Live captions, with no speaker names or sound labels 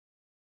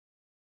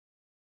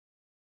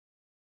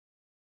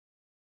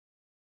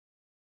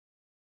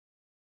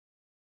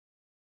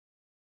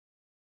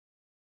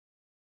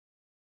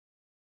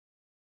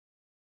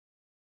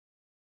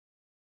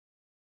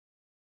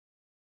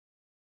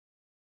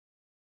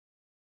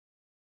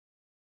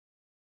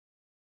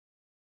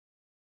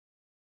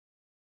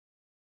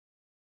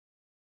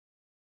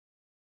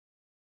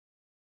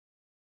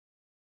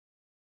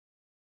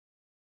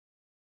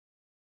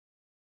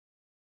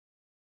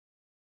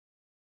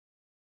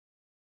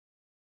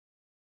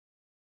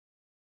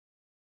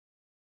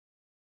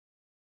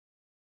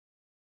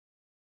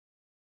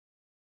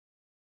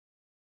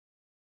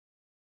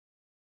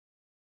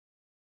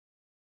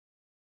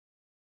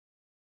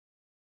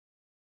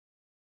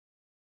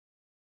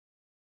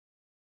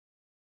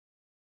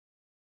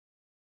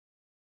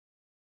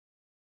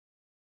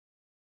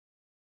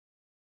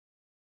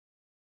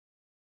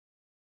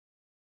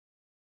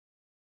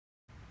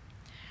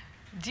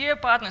Dear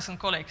partners and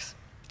colleagues,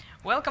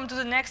 welcome to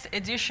the next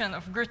edition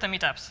of Gurtam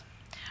Meetups.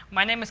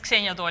 My name is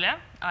Kseniya Dolia.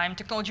 I'm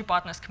Technology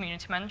Partners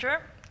Community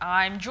Manager.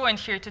 I'm joined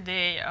here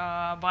today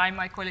by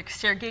my colleague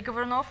Sergey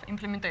Govorunov,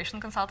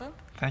 Implementation Consultant.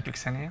 Thank you,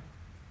 Kseniya.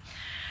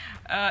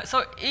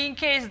 So in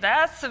case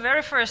that's the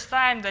very first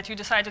time that you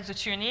decided to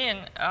tune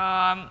in,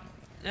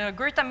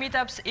 Gurtam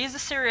Meetups is a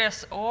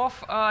series of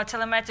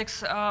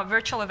telematics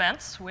virtual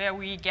events where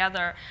we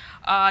gather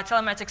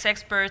telematics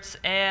experts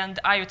and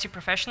IoT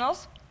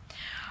professionals.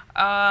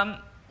 And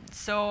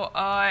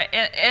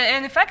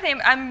in fact,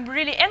 I'm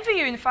really envy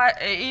you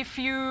if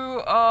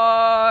you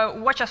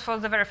watch us for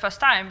the very first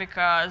time,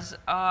 because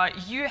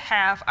you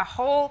have a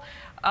whole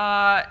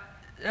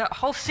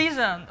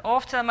season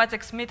of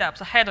telematics meetups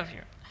ahead of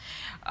you.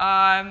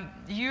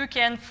 You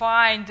can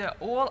find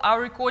all our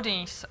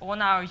recordings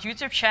on our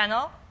YouTube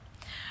channel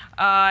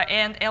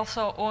and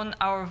also on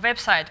our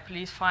website.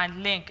 Please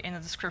find link in the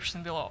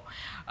description below.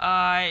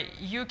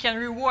 You can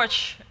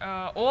rewatch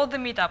all the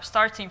meetups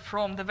starting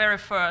from the very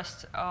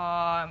first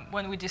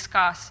when we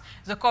discuss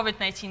the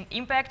COVID-19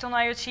 impact on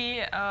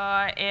IoT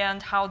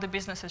and how the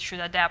businesses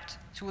should adapt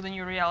to the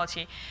new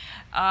reality.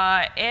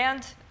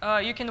 And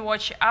you can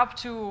watch up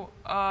to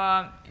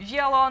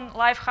Wialon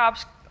live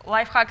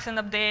hacks and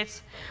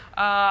updates,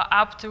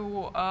 up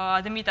to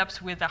the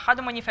meetups with the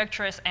hardware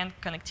manufacturers and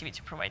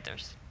connectivity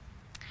providers.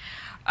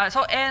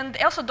 And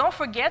also don't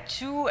forget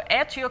to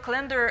add to your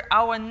calendar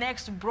our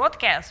next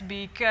broadcast,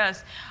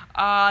 because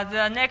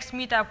the next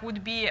meetup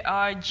would be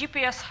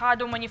GPS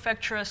hardware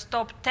manufacturers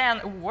top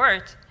 10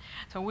 award.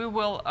 So we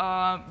will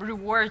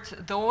reward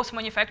those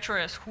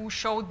manufacturers who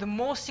showed the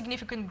most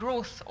significant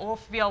growth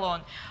of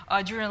Wialon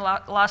during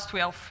last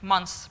 12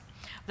 months.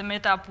 The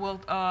meetup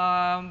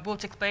will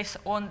take place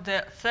on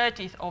the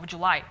 30th of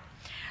July.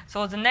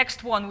 So the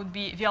next one would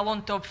be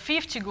Wialon Top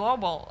 50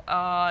 Global.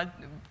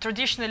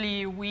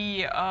 Traditionally,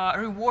 we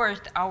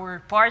reward our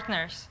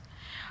partners,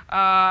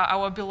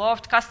 our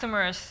beloved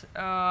customers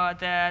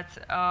that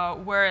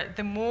were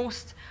the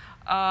most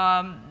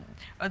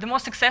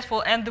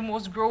successful and the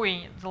most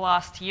growing the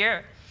last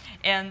year.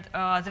 And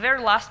the very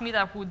last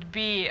meetup would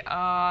be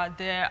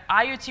the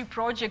IoT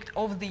Project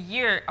of the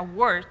Year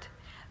award.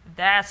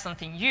 That's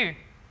something new.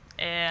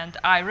 And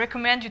I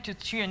recommend you to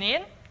tune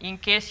in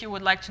case you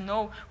would like to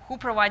know who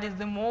provided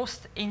the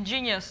most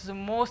ingenious, the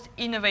most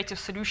innovative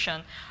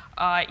solution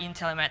in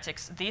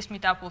telematics. This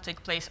meetup will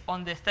take place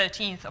on the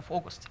 13th of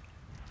August.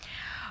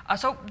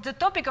 So the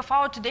topic of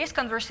our today's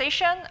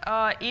conversation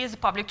is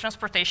public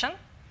transportation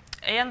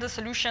and the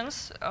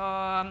solutions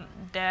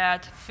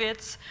that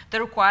fits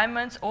the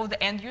requirements of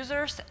the end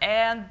users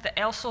and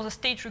also the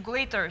state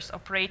regulators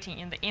operating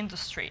in the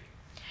industry.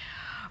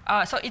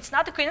 So it's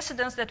not a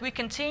coincidence that we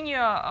continue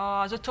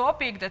the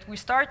topic that we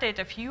started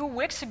a few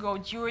weeks ago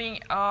during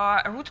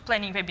a route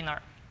planning webinar.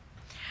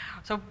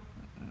 So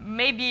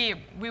maybe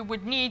we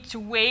would need to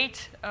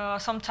wait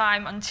some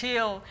time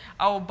until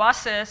our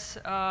buses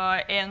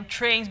and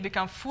trains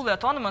become fully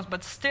autonomous,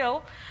 but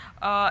still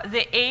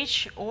the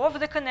age of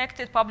the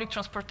connected public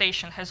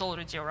transportation has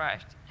already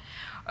arrived.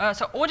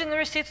 So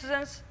ordinary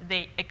citizens,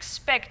 they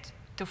expect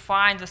to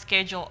find the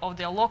schedule of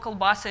their local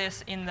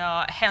buses in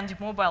the handy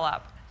mobile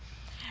app.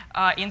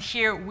 In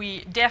here,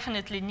 we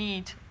definitely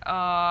need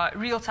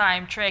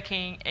real-time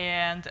tracking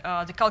and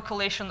the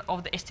calculation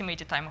of the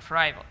estimated time of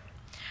arrival.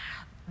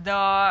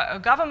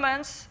 The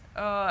governments,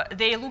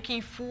 they're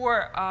looking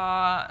for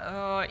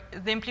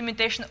the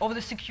implementation of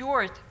the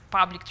secured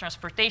public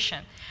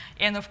transportation.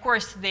 And of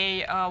course,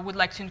 they would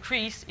like to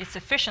increase its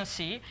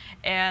efficiency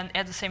and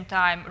at the same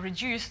time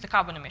reduce the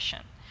carbon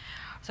emission.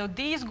 So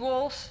these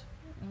goals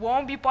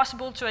won't be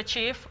possible to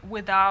achieve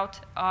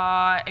without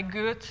a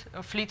good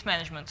fleet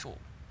management tool.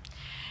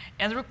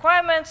 And the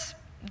requirements,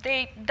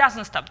 they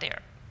doesn't stop there.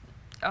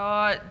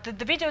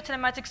 The video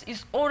telematics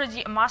is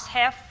already a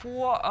must-have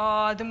for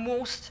the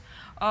most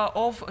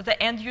of the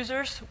end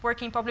users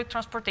working in public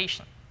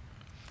transportation.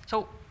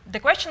 So the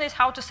question is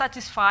how to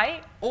satisfy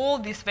all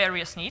these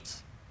various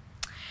needs.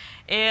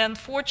 And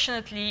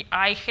fortunately,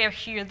 I have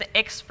here the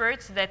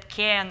experts that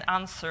can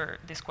answer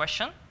this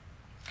question.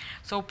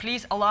 So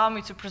please allow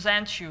me to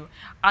present you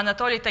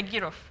Anatolii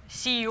Tagirov,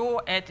 CEO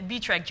at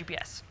Bitrek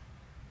GPS.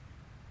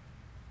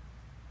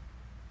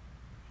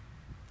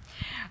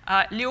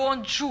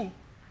 Leon Zhu,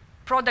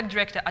 Product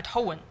Director at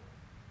Howen.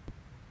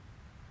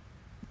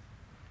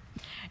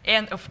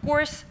 And of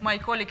course, my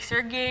colleague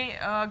Sergey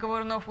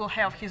Govorunov will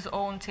have his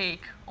own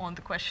take on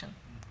the question.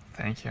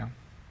 Thank you.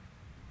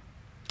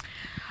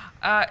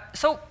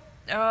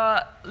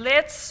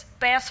 Let's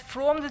pass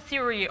from the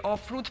theory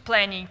of route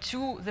planning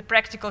to the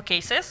practical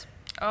cases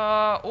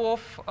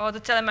of the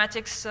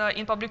telematics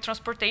in public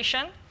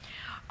transportation.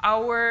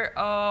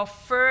 Our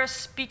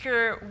first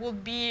speaker will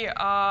be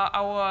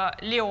our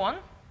Leon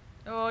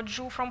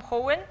Zhu from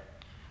Howen.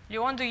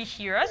 Leon, do you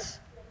hear us?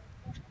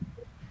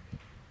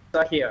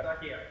 Here.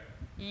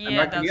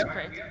 Yeah, that's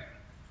great.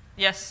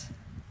 Yes.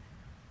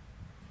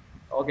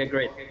 Okay,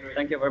 great.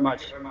 Thank you very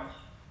much.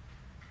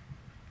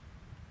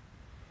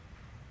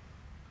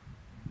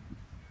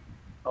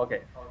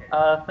 Okay.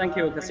 Thank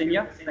you,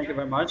 Kseniya. Thank you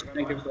very much.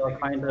 Thank you for a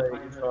kind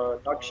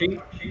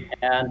introduction.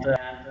 And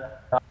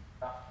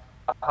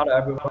hello,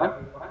 everyone.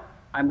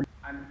 I'm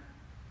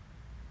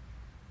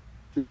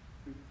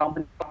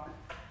company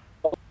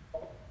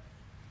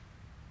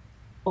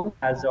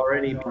has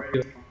already been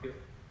built,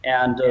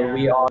 and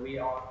we are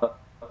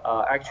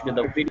actually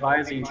the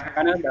device in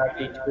China that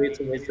integrates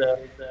with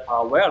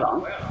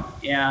Wialon.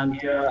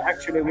 And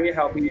actually, we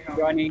have been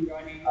joining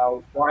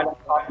Wialon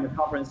Partner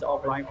Conference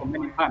offline for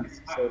many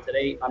times. So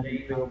today, I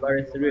feel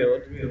very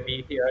thrilled to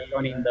be here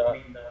joining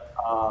the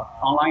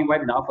online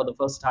webinar for the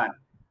first time.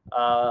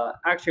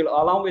 Actually,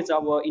 along with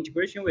our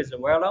integration with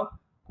Wialon,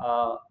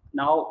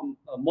 now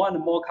more and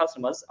more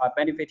customers are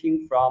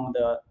benefiting from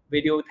the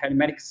video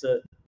telematics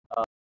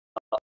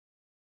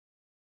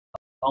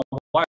on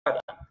Wialon.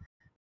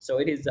 So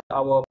it is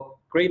our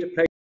great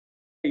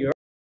pleasure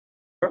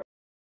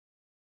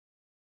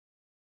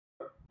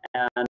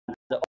and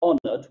the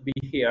honor to be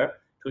here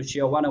to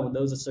share one of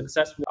those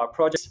successful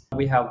projects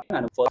we have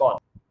and for God.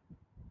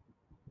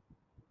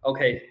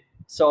 Okay,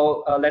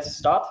 so let's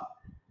start.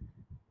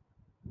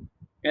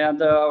 And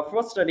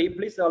firstly,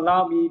 please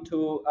allow me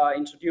to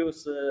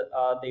introduce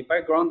the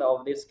background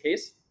of this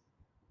case.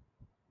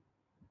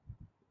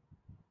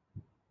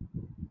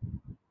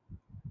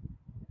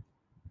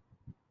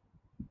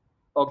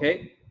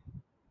 Okay.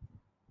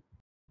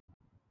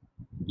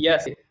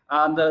 Yes,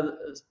 and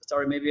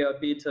sorry, maybe a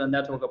bit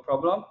network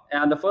problem.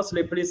 And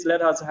firstly, please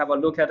let us have a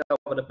look at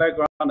the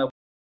background of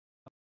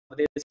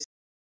this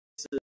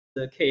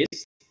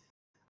case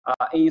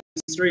in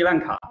Sri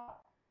Lanka.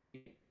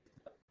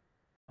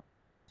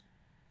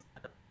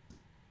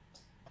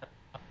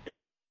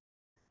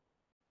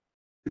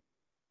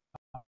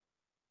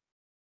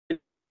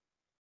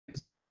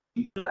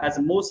 As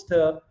most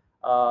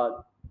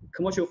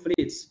commercial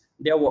fleets,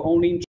 there were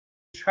only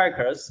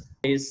trackers,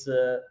 these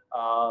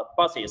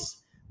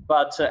buses.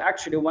 But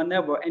actually,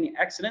 whenever any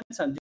accidents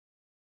and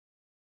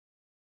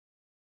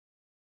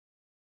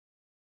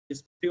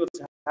disputes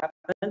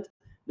happened,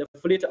 the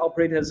fleet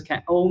operators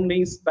can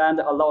only spend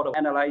a lot of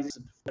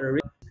analyzing the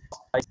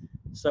risk.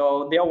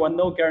 So there were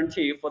no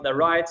guarantee for the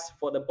rights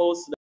for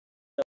both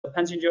the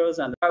passengers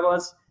and the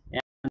drivers,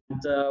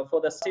 and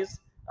for the cities,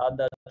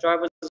 the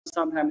drivers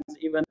sometimes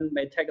even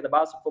may take the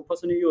bus for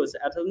personal use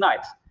at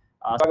night.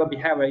 Driver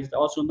behavior is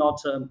also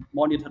not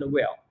monitored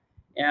well.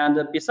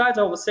 And besides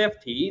of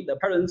safety, the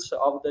parents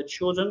of the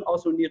children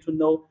also need to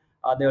know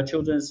their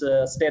children's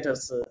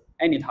status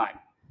anytime.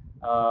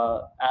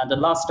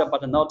 And last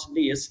but not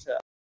least,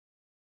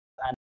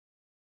 and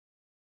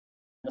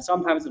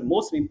sometimes the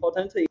most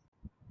important,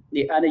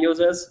 the end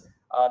users,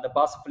 the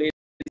bus fleet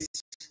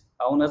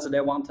owners,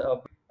 they want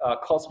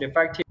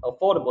cost-effective,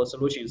 affordable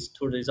solutions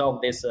to resolve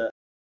these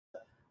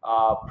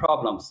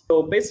problems.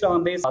 So based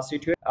on this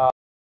situation,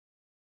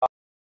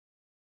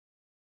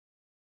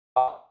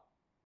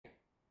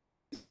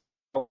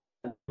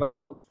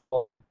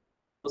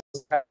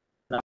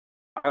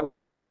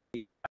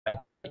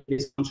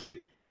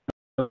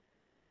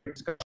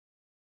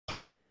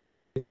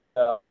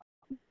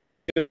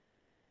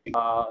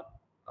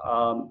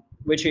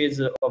 which is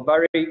a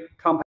very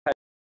compact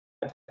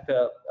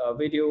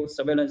video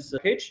surveillance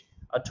package,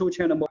 a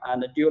two-channel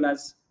and dual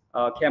lens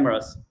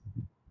cameras.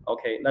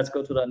 Okay, let's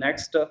go to the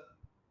next.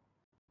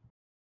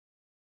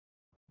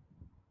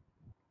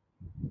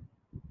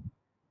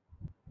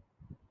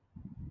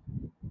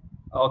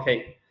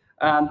 Okay,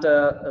 and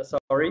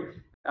sorry,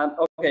 and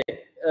okay,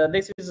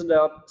 this is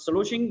the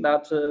solution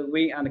that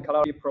we and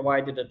Cloud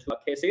provided to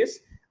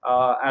cases.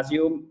 As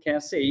you can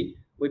see,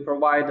 we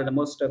provide the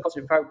most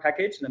cost-effective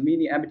package, the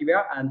mini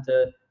MDVR and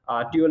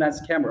dual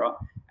lens camera.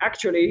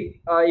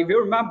 Actually, if you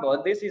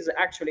remember, this is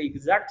actually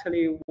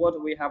exactly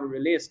what we have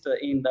released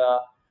in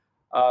the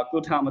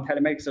Gurtam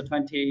Telematics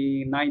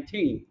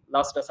 2019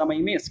 last summer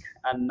in Minsk,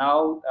 and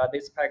now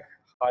this pack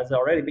has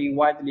already been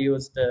widely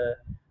used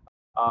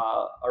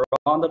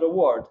around the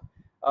world.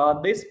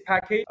 This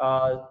package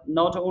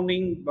not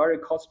only very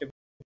cost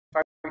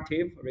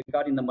effective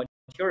regarding the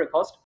material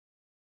cost,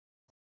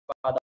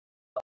 but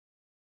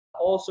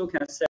also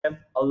can save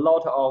a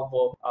lot of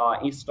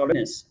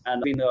installations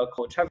and in the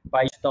traffic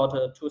by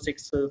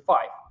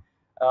 265.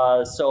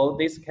 So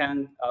this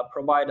can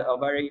provide a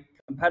very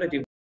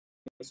competitive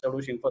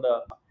solution for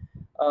the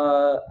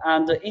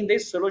and in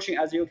this solution,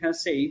 as you can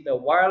see, the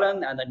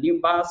Wialon and the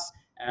NimBus,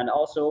 and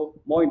also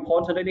more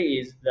importantly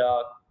is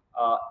the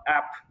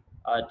app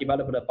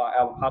developed by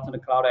our partner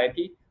Cloud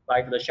IP,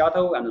 like the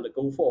Shuttle and the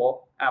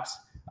Go4 apps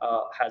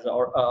has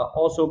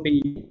also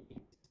been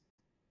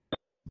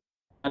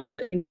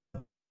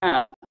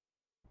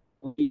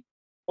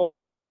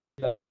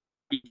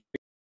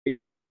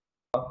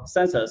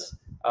sensors,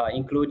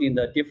 including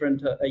the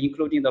different,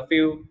 including the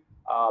few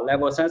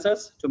level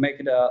sensors to make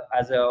it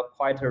as a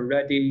quite a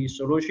ready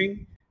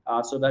solution,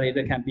 so that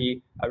it can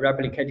be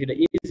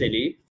replicated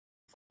easily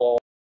for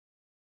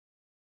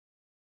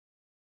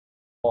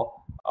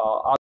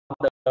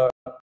other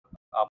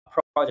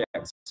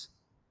projects.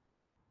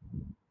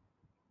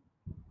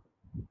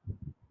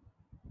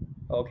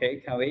 Okay,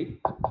 can we?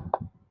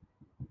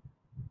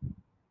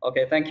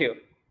 Okay, thank you.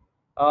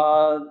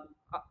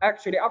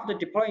 Actually, after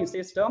deploying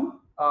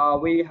system,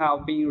 we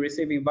have been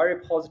receiving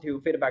very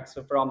positive feedbacks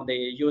from the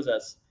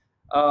users.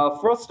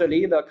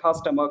 Firstly, the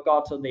customer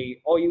got the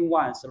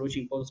all-in-one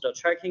solution, both the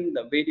tracking,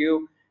 the video,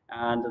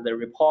 and the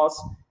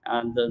reports,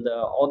 and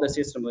all the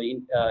system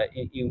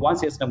in one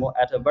system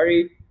at the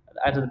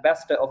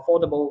best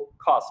affordable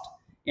cost.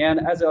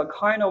 And as a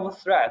kind of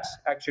threat,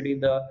 actually,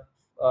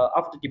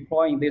 after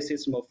deploying this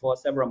system for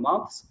several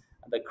months,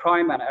 the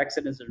crime and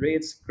accidents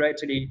rates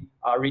greatly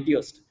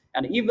reduced.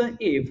 And even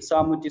if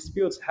some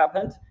disputes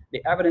happened,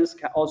 the evidence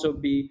can also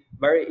be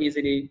very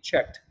easily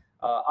checked,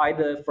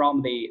 either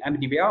from the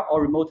MDVR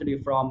or remotely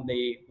from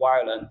the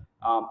Wialon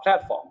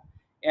platform.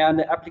 And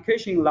the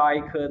application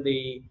like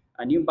the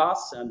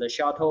NimBus and the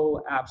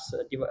shuttle apps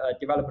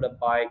developed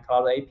by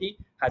Cloud AP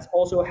has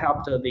also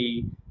helped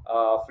the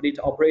fleet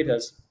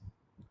operators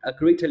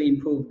greatly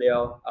improve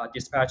their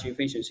dispatch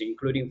efficiency,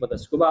 including for the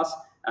school bus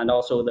and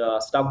also the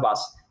staff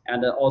bus.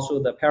 And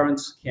also the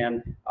parents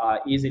can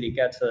easily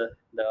get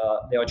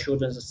their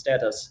children's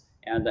status,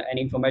 and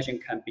any information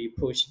can be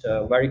pushed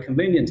very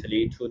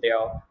conveniently to their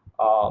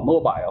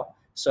mobile.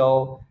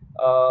 So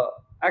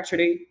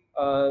actually,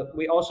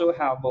 we also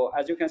have,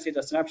 as you can see,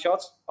 the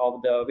snapshots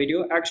of the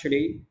video.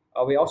 Actually,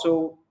 we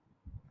also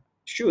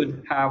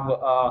should have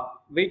a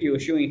video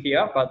showing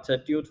here, but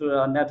due to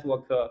the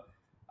network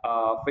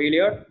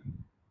failure,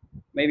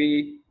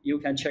 maybe you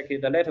can check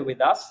it later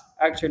with us.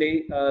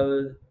 Actually,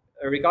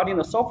 regarding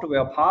the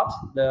software part,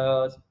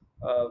 the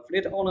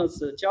fleet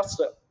owners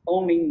just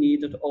only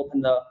need to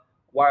open the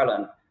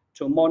Wialon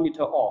to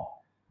monitor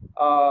all,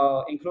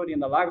 including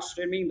the live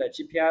streaming, the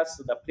GPS,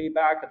 the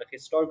playback, the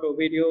historical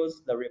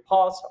videos, the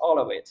reports, all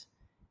of it.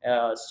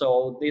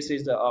 So this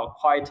is a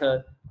quite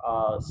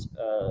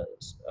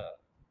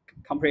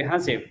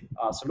comprehensive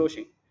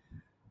solution.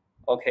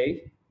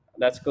 Okay,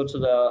 let's go to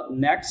the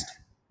next.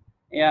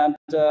 And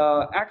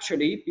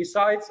actually,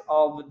 besides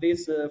of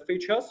these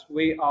features,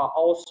 we are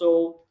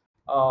also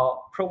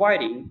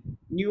providing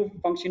new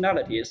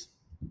functionalities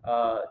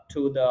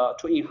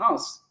to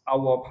enhance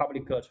our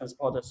public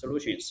transport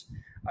solutions.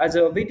 As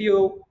a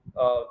video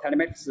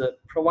telematics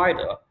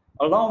provider,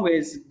 along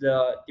with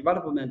the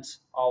development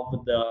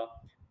of the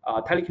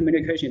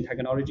telecommunication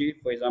technology,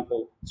 for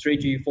example,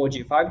 3G,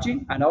 4G,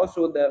 5G, and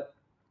also the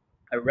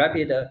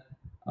rapid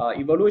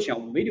evolution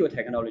of video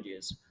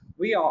technologies,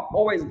 we are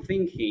always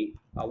thinking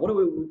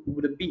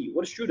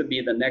what should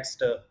be the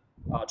next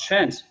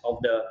trend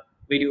of the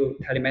video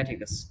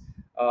telematics.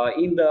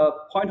 In the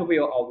point of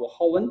view of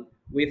Howen,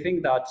 we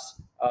think that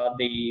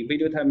the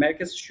video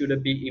telematics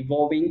should be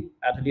evolving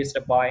at least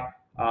by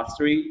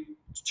three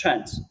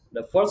trends.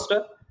 The first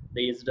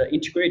is the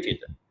integrated,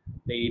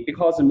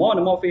 because more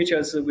and more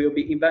features will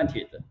be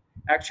invented.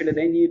 Actually,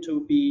 they need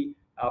to be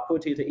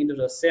put it into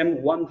the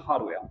same one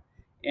hardware.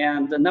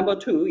 And the number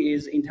two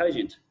is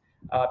intelligent,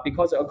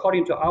 because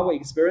according to our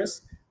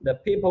experience, the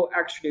people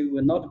actually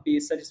will not be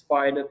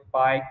satisfied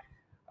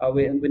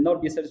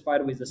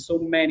with so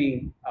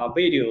many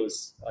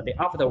videos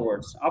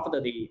afterwards, after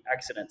the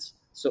accidents.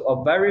 So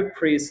a very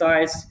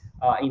precise,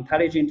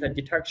 intelligent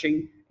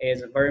detection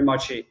is very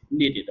much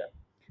needed.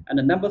 And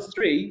the number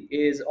three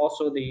is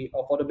also the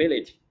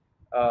affordability.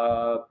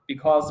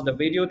 Because the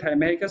video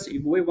telematics,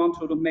 if we want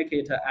to make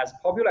it as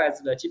popular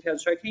as the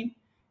GPS tracking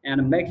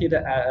and make it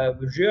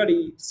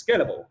really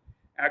scalable,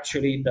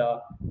 actually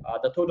the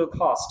total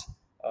cost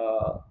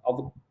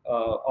of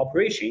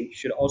operation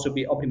should also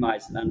be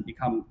optimized and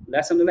become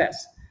less and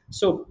less.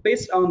 So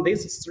based on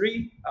these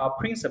three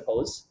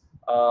principles,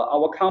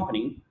 our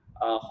company,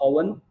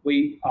 Howen,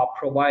 we are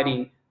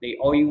providing the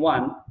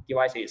all-in-one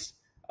devices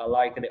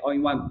like the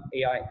all-in-one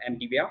AI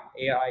MDVR,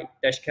 AI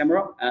dash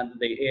camera, and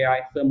the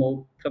AI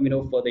thermal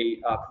terminal for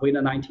the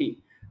COVID-19.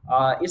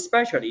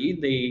 Especially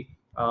the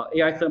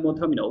AI thermal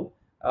terminal.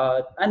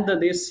 Under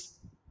this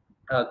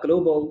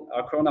global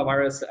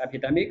coronavirus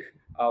epidemic,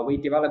 we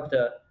developed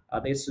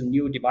this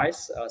new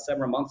device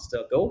several months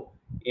ago,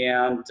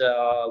 and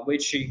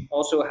which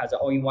also has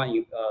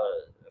all-in-one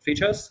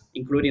features,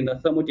 including the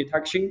thermal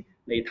detection,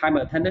 the time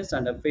attendance,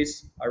 and the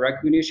face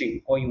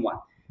recognition all-in-one.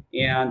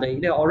 And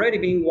it has already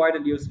been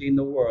widely used in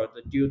the world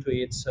due to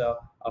its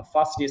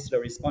fastest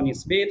responding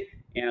speed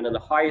and the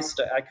highest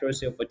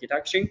accuracy of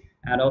detection,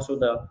 and also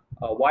the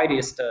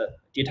widest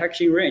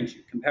detection range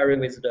comparing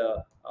with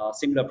the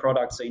similar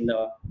products in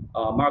the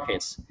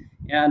markets.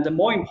 And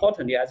more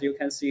importantly, as you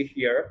can see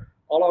here,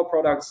 all our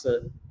products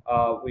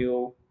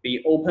will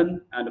be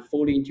open and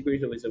fully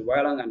integrated with the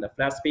Wialon and the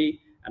FlashB,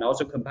 and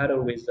also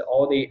compatible with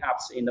all the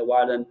apps in the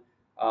Wialon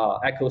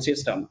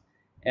ecosystem.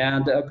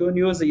 And good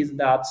news is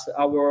that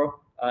our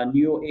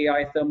new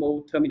AI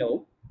thermal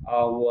terminal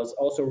was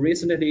also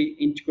recently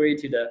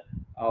integrated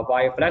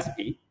via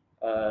FlashB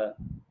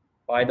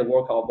by the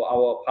work of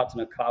our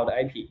partner Cloud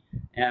IP.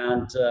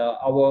 And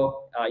our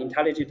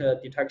intelligent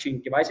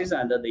detection devices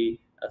and the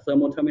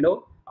thermal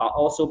terminal are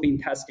also being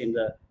tested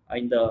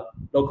in the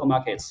local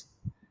markets.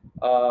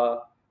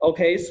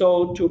 Okay,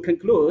 so to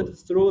conclude,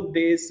 through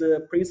these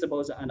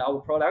principles and our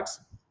products,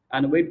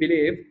 and we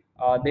believe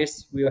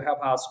this will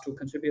help us to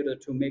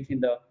contribute to making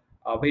the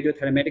video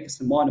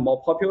telematics more and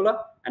more popular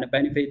and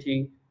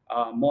benefiting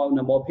more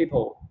and more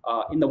people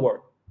in the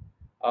world.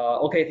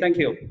 Okay, thank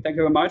you. Thank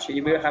you very much. If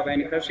you have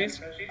any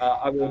questions,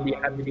 I will be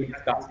happy to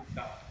discuss.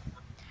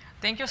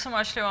 Thank you so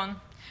much, Leon.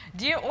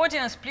 Dear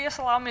audience, please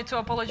allow me to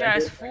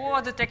apologize for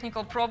the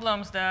technical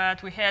problems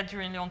that we had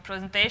during Leon's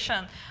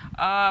presentation.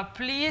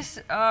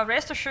 Please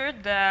rest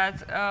assured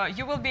that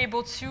you will be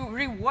able to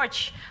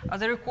rewatch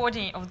the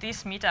recording of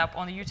this meetup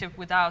on YouTube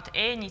without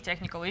any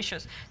technical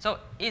issues. So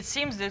it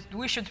seems that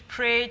we should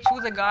pray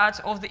to the gods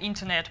of the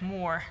internet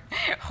more.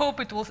 Hope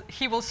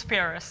he will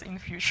spare us in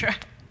the future.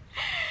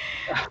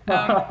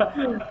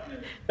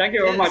 Thank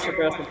you very much for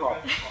your support.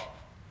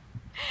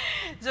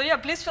 So yeah,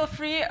 please feel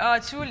free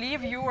to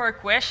leave your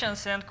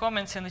questions and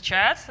comments in the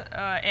chat.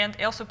 And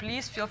also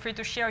please feel free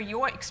to share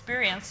your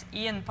experience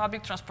in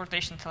public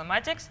transportation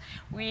telematics.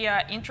 We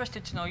are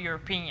interested to know your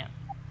opinion.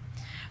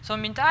 So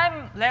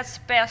meantime, let's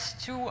pass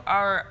to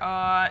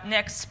our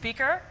next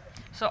speaker.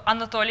 So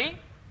Anatolii,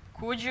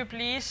 could you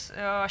please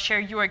share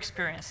your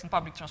experience in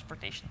public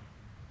transportation?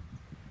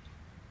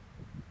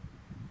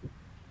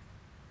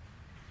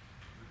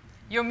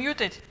 You're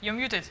muted. You're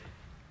muted.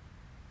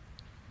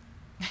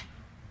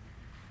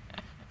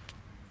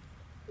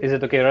 Is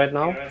it okay right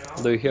now?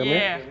 Do you hear me?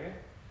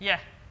 Yeah,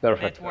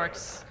 Perfect. it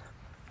works.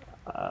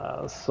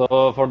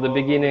 So for the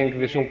beginning,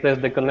 we should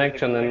test the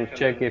connection and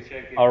check if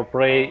our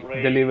prey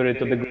delivery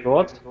to the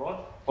gods,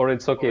 or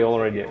it's okay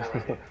already.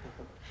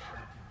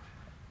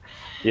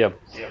 Yep.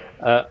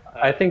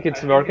 I think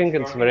it's working.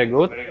 It's very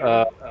good.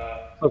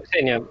 So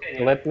Kseniya,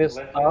 let me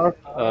start.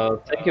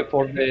 Thank you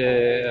for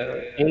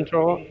the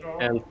intro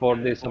and for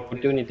this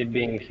opportunity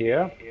being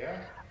here.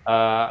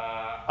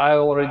 I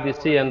already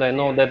see and I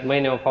know that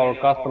many of our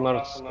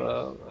customers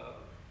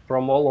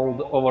from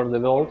all over the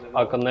world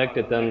are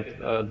connected and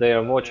they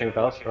are watching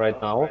us right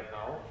now.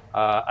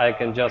 I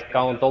can just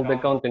count all the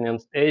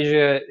continents: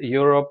 Asia,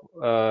 Europe,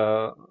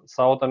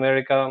 South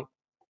America,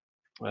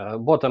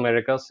 both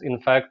Americas, in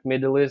fact,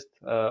 Middle East,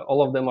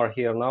 all of them are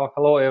here now.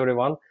 Hello,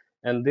 everyone.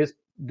 And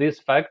this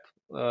fact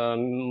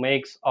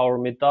makes our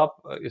meetup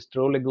is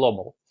truly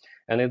global,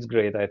 and it's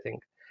great, I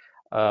think.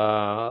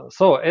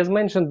 So, as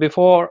mentioned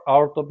before,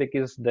 our topic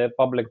is the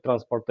public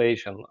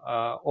transportation.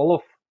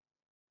 All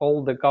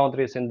the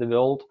countries in the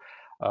world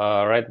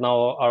right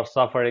now are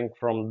suffering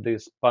from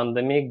this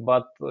pandemic,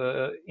 but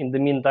in the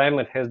meantime,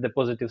 it has the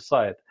positive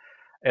side.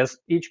 As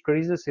each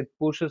crisis, it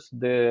pushes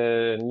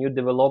the new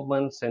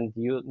developments and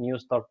new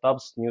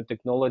startups, new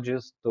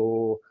technologies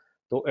to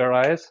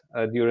arise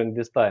during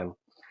this time.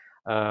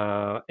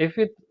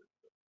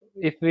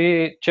 If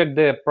we check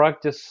the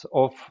practice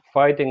of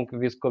fighting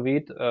with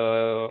COVID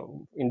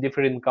in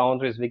different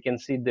countries, we can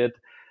see that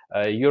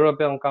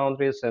European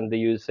countries and the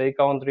USA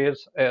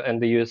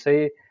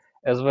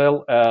as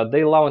well,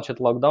 they launched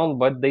lockdown,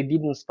 but they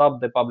didn't stop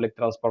the public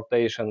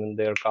transportation in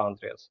their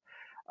countries.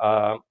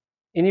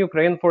 In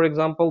Ukraine, for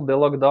example, the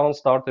lockdown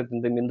started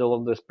in the middle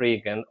of the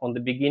spring, and on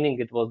the beginning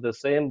it was the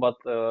same, but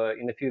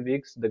in a few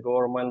weeks the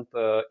government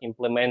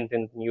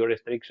implemented new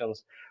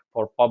restrictions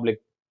for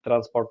public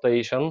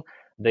transportation.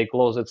 They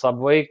closed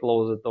subway,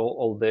 closed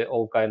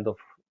all kind of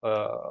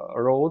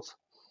roads,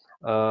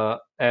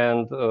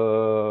 and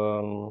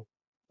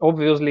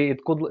obviously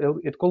it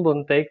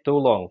couldn't take too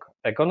long.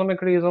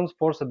 Economic reasons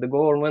forced the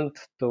government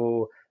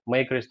to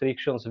make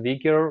restrictions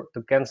weaker,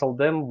 to cancel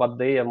them, but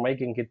they are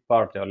making it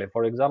partially.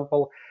 For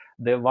example,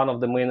 one of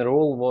the main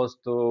rule was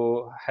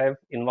to have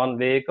in one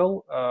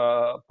vehicle,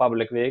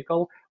 public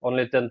vehicle,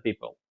 only 10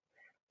 people.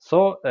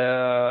 So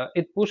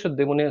it pushed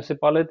the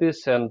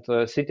municipalities and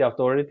city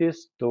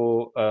authorities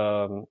to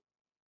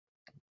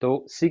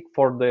seek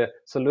for the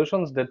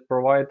solutions that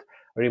provide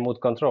remote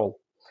control.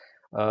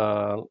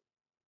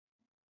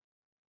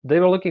 They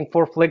were looking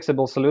for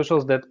flexible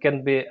solutions that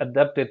can be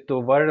adapted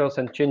to various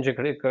and changing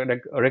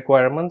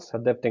requirements,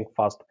 adapting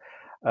fast.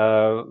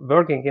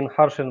 Working in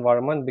harsh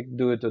environment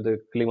due to the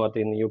climate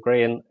in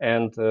Ukraine,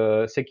 and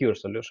secure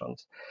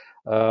solutions.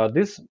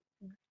 This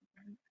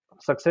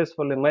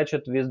successfully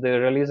matched with the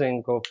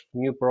releasing of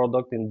new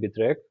product in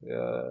Bitrek,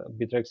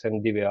 Bitrek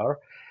and DVR.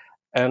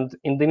 And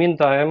in the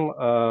meantime,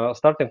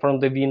 starting from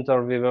the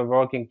winter, we were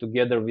working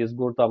together with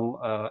Gurtam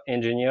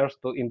engineers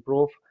to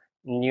improve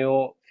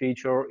new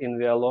feature in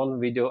Wialon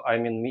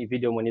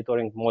video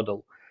monitoring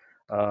model.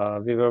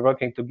 We were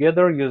working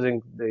together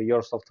using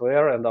your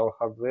software and our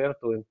hardware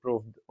to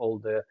improve all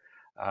the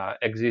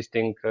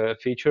existing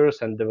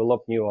features and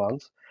develop new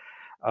ones.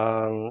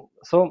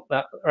 So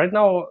right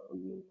now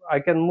I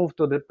can move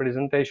to the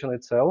presentation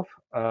itself.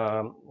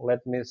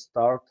 Let me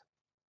start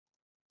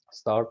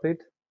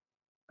it,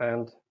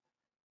 and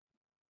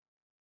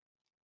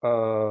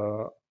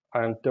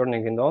I'm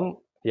turning it on.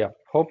 Yeah,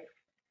 hope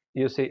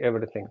you see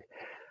everything.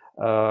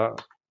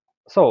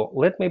 So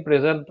let me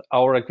present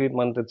our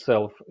equipment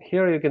itself.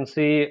 Here you can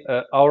see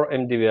our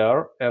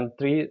MDVR and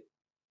three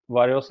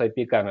various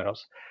IP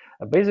cameras.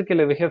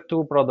 Basically, we have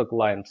two product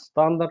lines,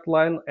 standard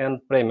line and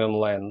premium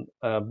line.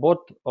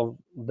 Both of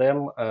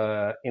them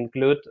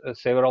include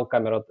several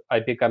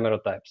IP camera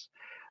types.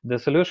 The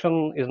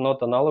solution is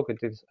not analog,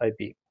 it is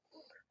IP.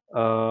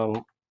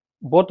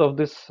 Both of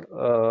these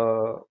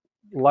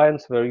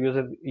lines were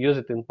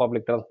used in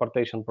public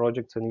transportation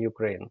projects in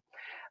Ukraine.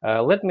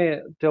 Let me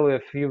tell you a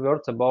few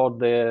words about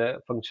the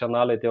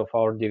functionality of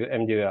our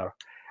MDVR.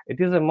 It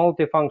is a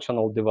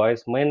multifunctional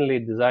device, mainly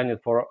designed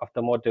for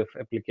automotive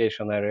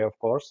application area, of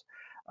course.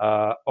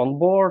 On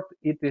board,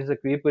 it is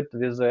equipped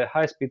with a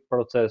high-speed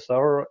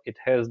processor. It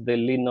has the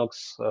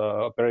Linux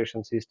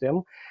operating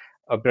system.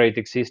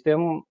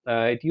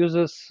 It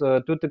uses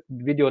two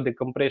video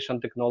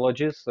decompression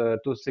technologies,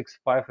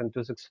 265 and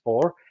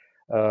 264,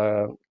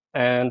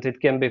 and it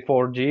can be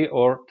 4G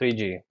or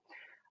 3G.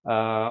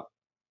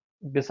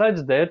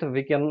 Besides that,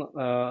 we can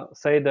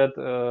say that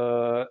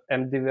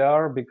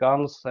MDVR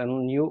becomes a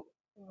new.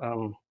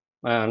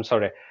 I'm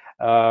sorry.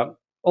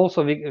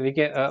 Also, we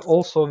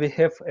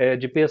have a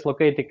GPS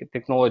locating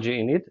technology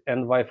in it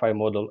and Wi-Fi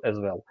module as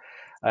well.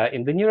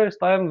 In the nearest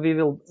time, we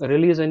will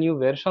release a new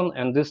version,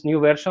 and this new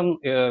version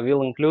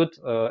will include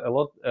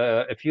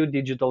a few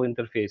digital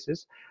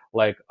interfaces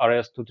like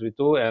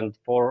RS-232 and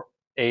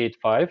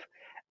 485.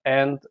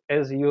 And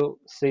as you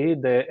see,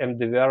 the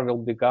MDVR will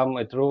become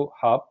a true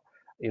hub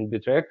in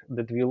Bitrek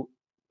that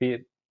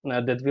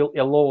will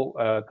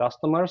allow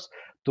customers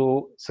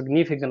to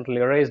significantly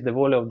raise the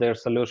value of their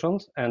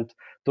solutions and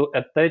to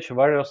attach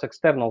various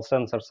external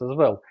sensors as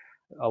well,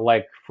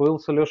 like fuel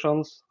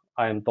solutions.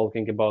 I'm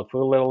talking about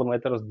fuel level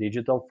meters,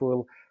 digital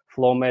fuel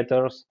flow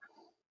meters,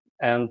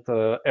 and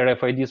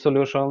RFID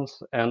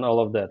solutions, and all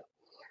of that.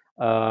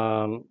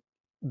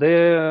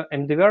 The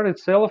MDVR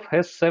itself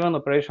has 7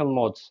 operation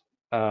modes.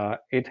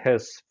 It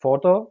has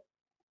photo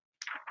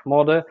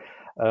mode,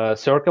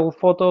 circle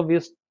photo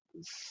with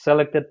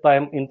selected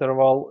time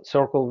interval,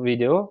 circle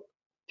video,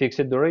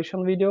 fixed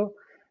duration video,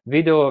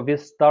 video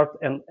with start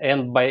and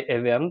end by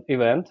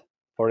event.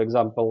 For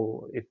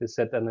example, if you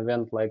set an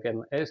event like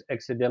an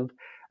accident,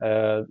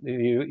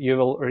 you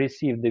will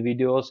receive the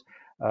videos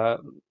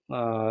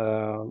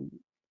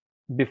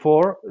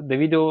before the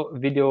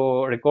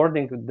video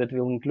recording that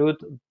will include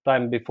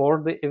time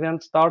before the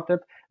event started,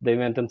 the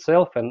event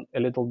itself, and a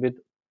little bit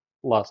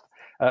last,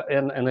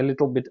 and a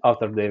little bit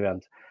after the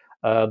event.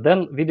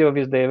 Then video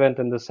with the event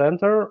in the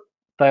center,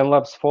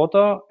 time-lapse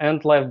photo,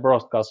 and live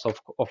broadcasts.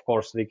 Of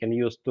course, we can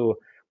use two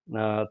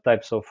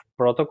types of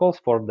protocols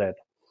for that.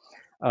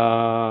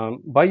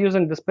 By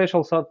using the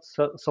special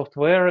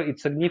software, it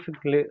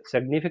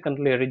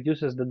significantly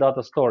reduces the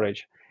data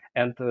storage,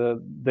 and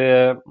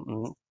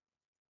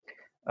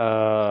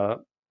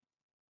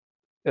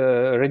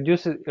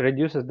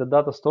reduces the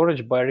data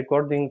storage by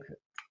recording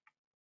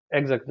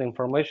exact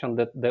information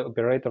that the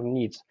operator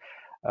needs.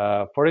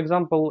 For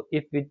example,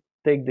 if we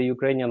take the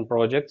Ukrainian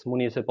projects,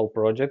 municipal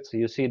projects,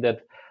 you see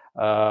that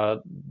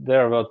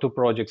there were two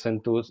projects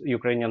in two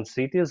Ukrainian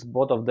cities.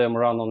 Both of them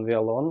run on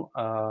Wialon.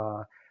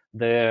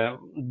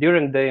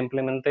 During the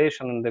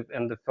implementation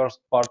and the first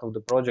part of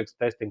the projects,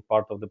 testing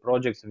part of the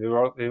projects, we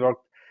worked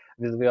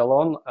with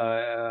Wialon,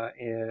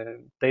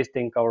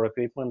 testing our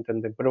equipment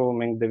and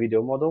improving the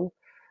video model,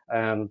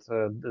 and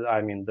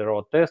the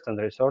road test and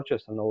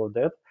researches and all of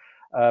that.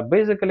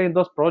 Basically, in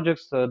those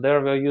projects,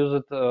 there were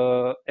used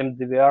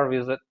MDVR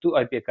with 2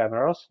 IP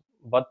cameras,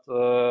 but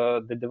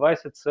the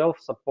device itself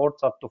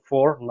supports up to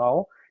 4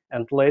 now,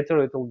 and later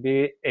it will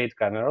be 8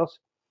 cameras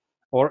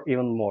or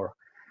even more.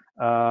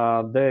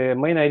 The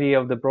main idea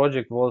of the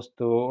project was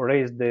to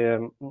raise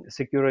the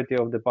security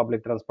of the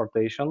public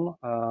transportation,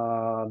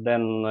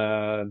 then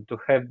to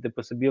have the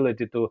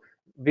possibility to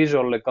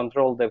visually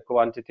control the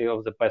quantity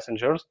of the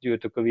passengers due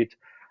to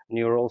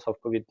new rules of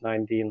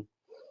COVID-19.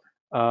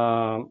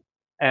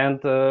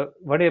 And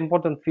very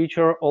important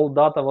feature, all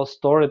data was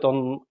stored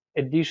on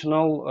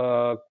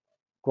additional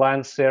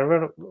client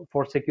server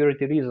for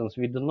security reasons.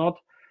 We do not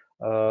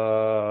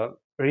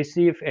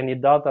receive any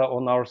data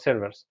on our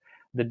servers.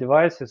 The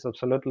device is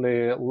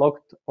absolutely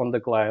locked on the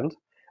client,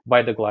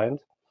 by the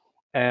client.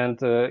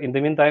 And in the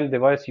meantime,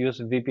 device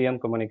uses VPN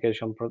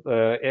communication,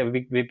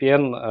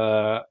 VPN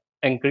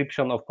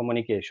encryption of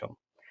communication.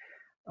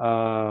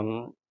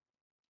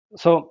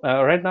 So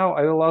right now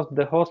I will ask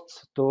the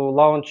hosts to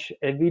launch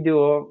a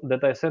video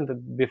that I sent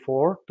it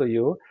before to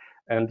you,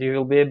 and you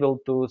will be able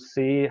to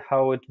see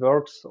how it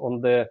works on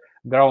the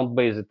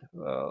ground-based,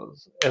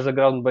 as a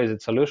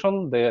ground-based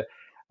solution. The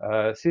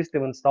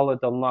system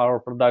installed on our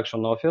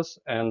production office,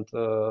 and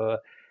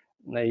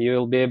you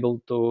will be able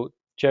to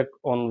check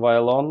on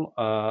Wialon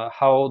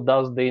how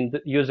does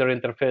the user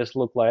interface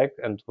look like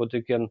and what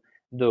you can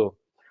do.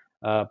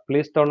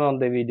 Please turn on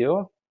the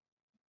video.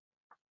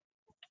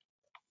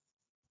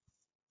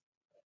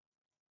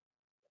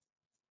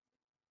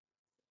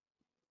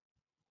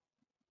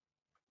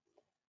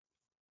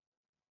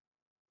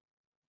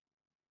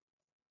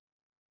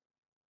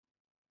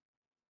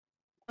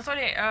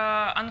 Sorry,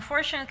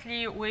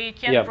 unfortunately, we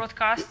can't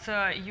broadcast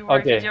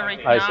your video right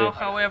I now. see.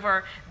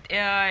 However,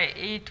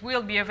 it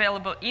will be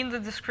available in the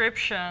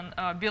description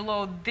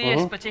below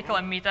this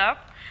particular meetup.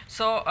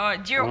 So,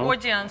 dear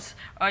audience,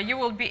 you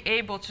will be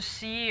able to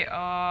see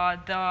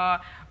the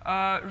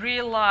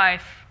real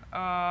life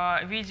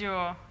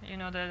video,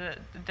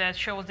 that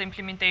shows the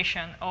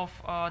implementation of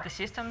the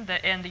system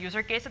and the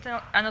user case that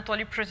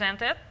Anatolii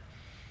presented.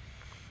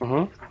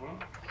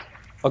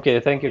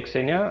 Okay, thank you,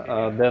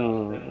 Kseniya.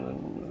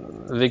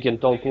 Then we can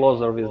talk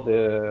closer with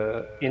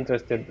the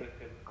interested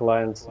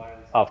clients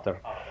after,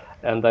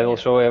 and I will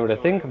show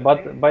everything.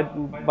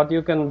 But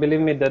you can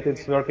believe me that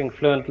it's working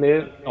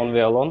fluently on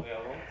Wialon.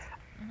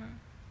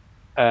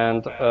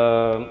 And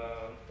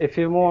if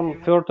you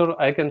want further,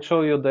 I can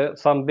show you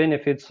some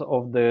benefits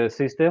of the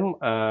system.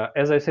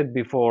 As I said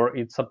before,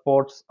 it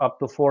supports up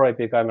to 4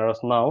 IP cameras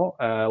now.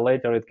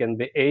 Later it can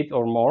be 8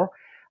 or more,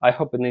 I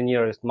hope in the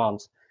nearest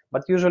months.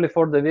 But usually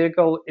for the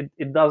vehicle,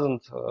 it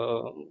doesn't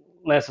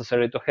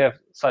necessary to have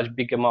such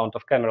big amount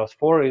of cameras.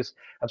 4 is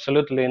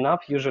absolutely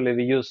enough. Usually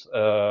we use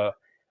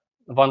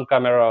one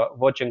camera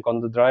watching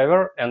on the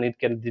driver, and it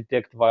can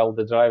detect while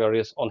the driver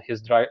is on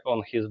his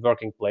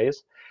working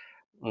place.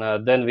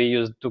 Then we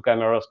use 2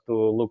 cameras to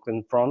look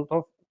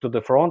to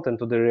the front and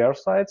to the rear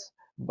sides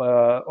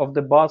of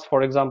the bus,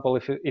 for example,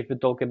 if we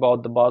talk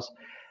about the bus,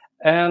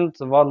 and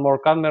one more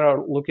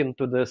camera looking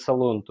to the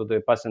saloon, to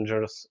the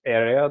passengers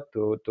area,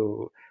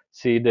 to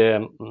see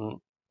the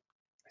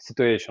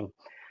situation.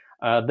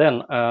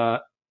 Then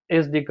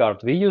SD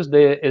card. We use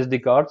the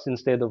SD cards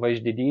instead of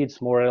HDD.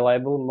 It's more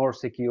reliable, more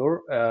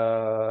secure,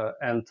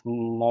 and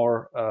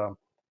more.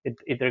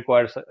 It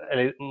requires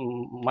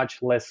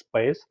much less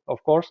space,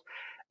 of course.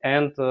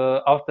 And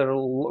after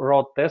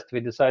road test, we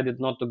decided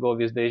not to go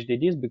with the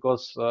HDDs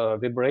because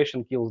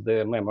vibration kills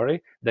the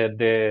memory,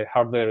 the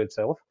hardware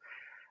itself.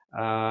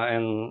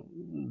 And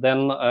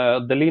then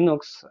the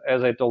Linux,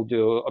 as I told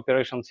you,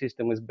 operation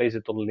system is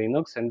based on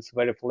Linux, and it's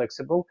very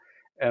flexible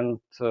and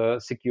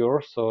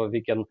secure, so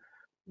we can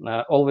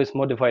always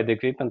modify the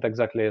equipment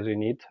exactly as we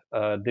need.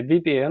 The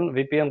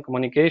VPN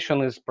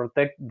communication is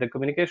the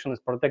communication is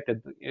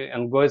protected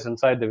and goes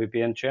inside the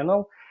VPN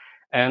channel,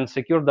 and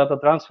secure data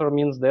transfer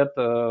means that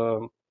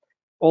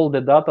all the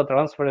data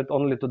transferred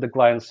only to the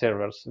client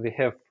servers. We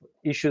have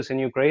issues in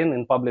Ukraine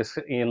in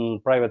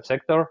private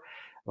sector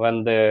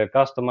when the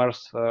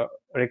customers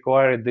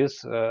require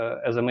this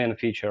as a main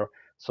feature.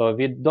 So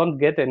we don't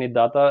get any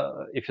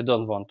data if you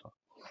don't want to.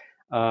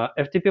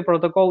 FTP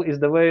protocol is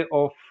the way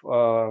of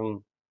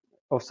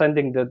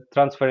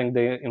transferring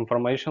the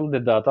information, the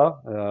data.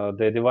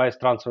 The device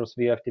transfers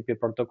via FTP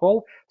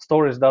protocol,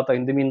 stores data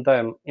in the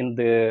meantime in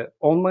the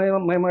own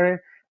memory,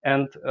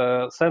 and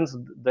sends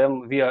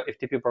them via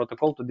FTP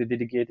protocol to the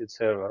dedicated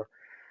server.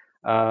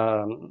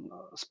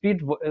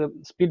 Speed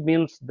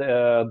means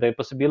the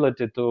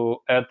possibility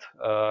to add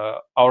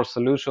our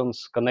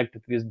solutions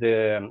connected with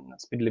the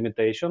speed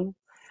limitation.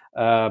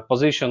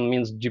 Position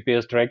means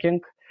GPS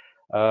tracking.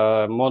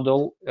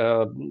 Model,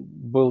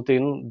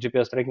 built-in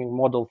GPS tracking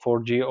model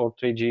 4G or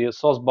 3G.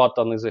 SOS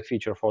button is a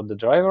feature for the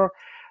driver.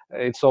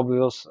 It's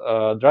obvious.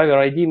 Driver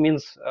ID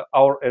means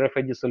our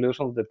RFID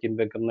solutions that can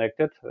be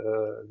connected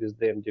with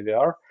the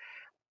MDVR.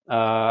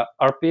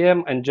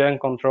 RPM and gen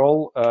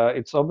control,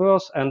 it's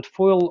obvious. And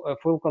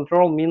full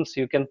control means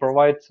you can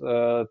provide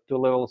 2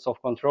 levels of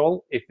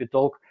control. If we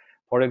talk,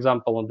 for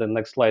example, on the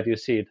next slide, you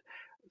see it.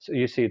 So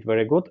you see it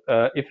very good.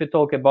 If we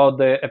talk about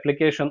the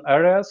application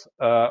areas,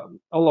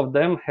 all of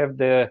them have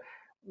the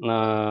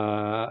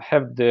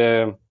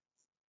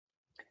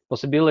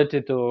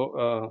possibility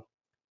to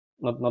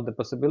not the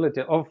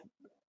possibility of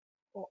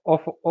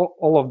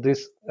all of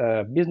these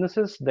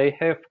businesses. They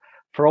have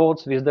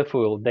frauds with the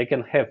fuel. They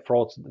can have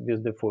frauds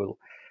with the fuel.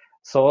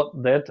 So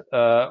that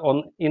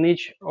on any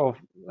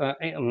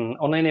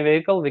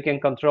vehicle we can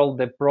control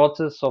the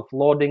process of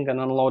loading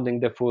and unloading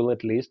the fuel.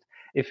 At least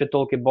if we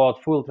talk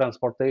about fuel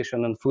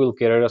transportation and fuel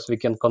carriers, we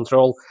can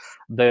control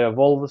the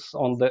valves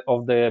of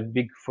the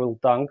big fuel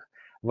tank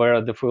where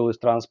the fuel is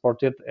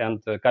transported,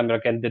 and the camera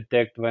can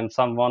detect when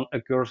someone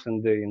occurs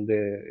in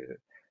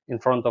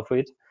front of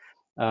it.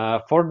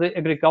 For the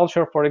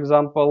agriculture, for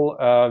example,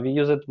 we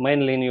use it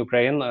mainly in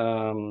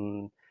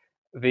Ukraine.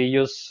 We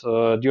use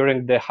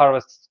during the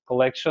harvest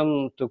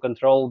collection to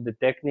control the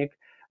technique,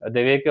 the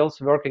vehicles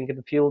working in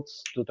the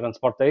fields, to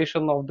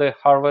transportation of the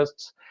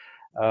harvests,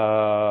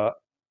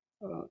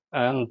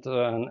 and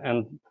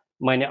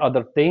many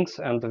other things.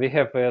 And we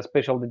have a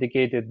special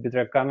dedicated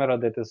Bitrek camera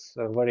that is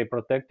very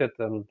protected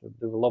and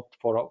developed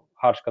for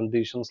harsh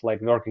conditions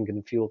like working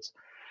in fields.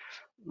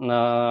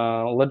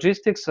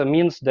 Logistics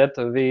means that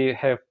we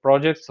have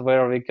projects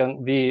where we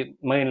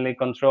mainly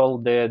control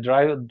the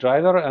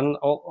driver, and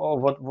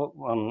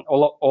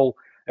all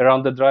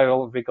around the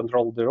driver we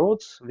control the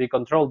routes, we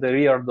control the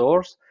rear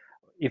doors.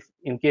 If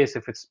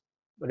it's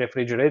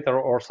refrigerator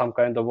or some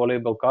kind of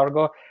valuable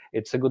cargo,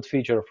 it's a good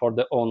feature for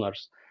the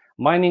owners.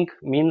 Mining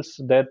means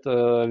that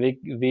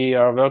we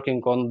are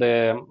working on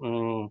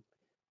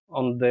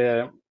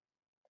the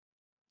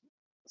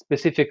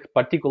specific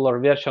particular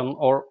version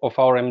of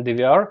our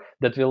MDVR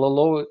that will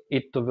allow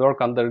it to work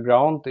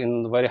underground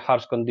in very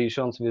harsh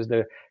conditions with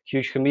the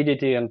huge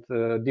humidity and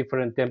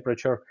different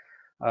temperature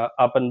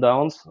up and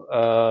downs.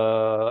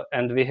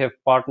 And we have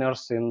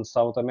partners in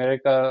South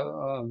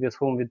America with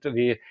whom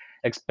we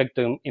expect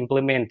to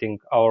implementing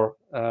our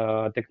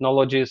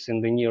technologies in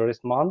the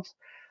nearest months.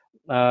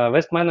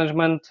 Waste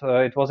management,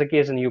 it was a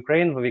case in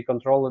Ukraine where we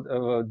controlled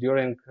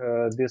during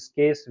this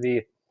case,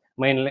 we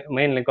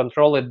mainly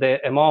controlled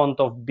the amount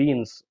of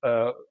bins,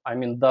 I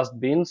mean dust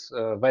bins,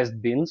 waste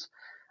bins.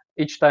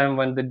 Each time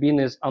when the bin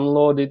is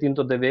unloaded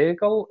into the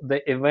vehicle, the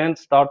event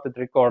started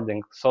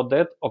recording, so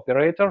that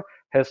operator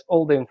has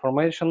all the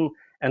information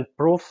and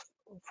proof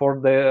for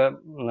the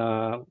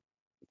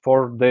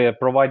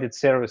provided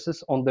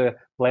services on the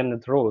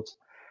planned routes,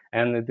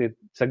 and it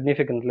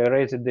significantly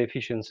raised the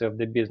efficiency of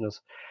the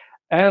business.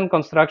 And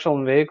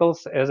construction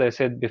vehicles, as I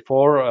said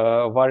before,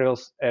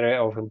 various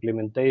area of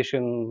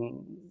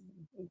implementation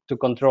to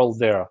control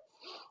there,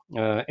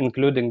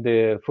 including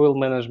the fuel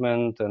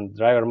management and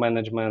driver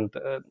management,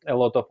 a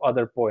lot of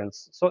other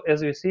points. So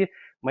as you see,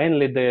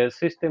 mainly the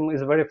system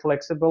is very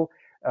flexible.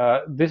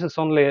 This is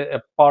only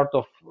a part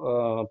of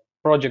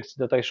projects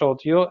that I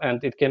showed you,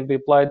 and it can be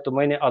applied to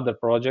many other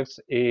projects.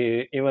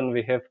 Even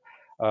we have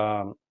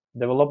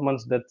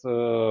developments that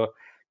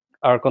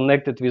are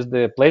connected with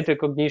the plate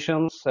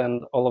recognitions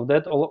and all of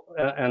that, all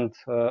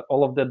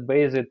of that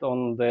based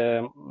on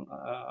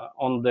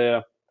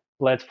the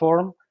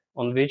platform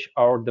on which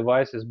our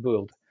device is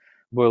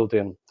built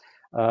in.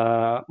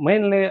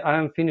 Mainly, I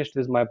am finished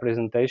with my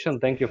presentation.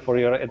 Thank you for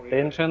your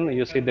attention.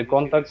 You see the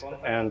context,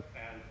 and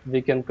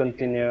we can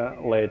continue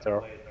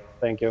later.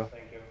 Thank you.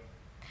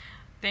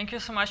 Thank you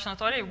so much,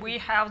 Anatolii. We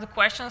have the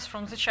questions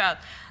from the chat.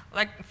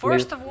 Like,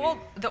 first of all,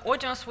 the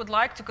audience would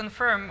like to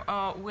confirm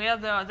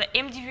whether the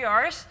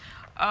MDVRs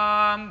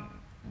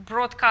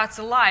broadcast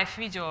a live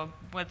video,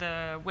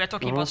 whether we're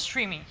talking about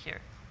streaming here.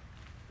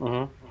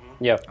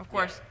 Yeah. Of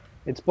course.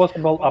 It's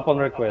possible upon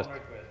request.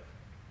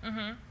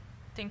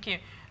 Thank you.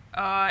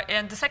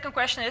 And the second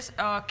question is,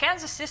 can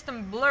the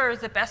system blur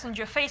the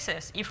passenger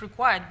faces if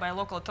required by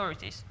local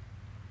authorities?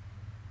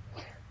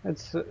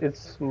 It's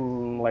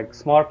like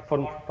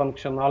smartphone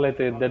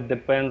functionality that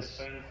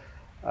depends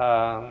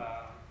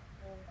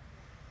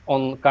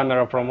on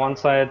camera from one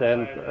side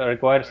and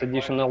requires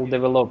additional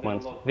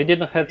developments. We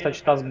didn't have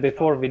such task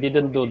before. We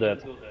didn't do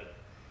that.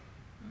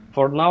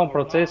 For now,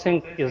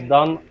 processing is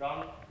done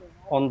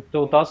on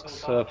two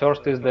tasks.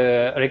 First is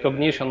the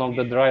recognition of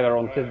the driver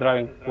on his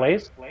driving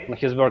place, on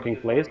his working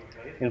place,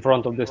 in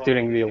front of the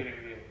steering wheel,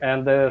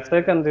 and the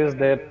second is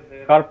the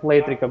car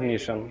plate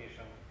recognition.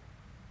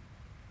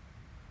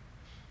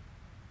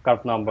 Car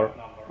number.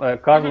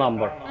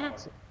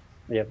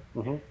 Yeah.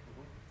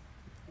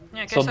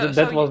 Okay, so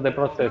that was the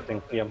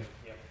processing. Yeah.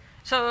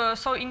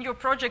 So in your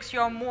projects,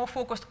 you are more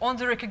focused on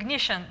the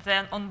recognition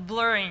than on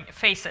blurring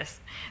faces.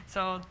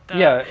 So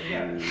yeah,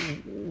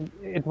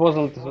 it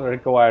wasn't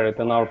required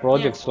in our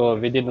project, so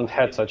we didn't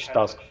have such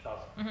task.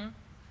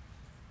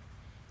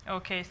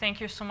 Okay,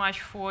 thank you so much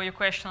for your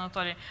question,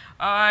 Anatolii.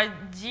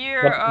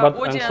 Dear but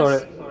audience, I'm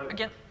sorry.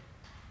 Again.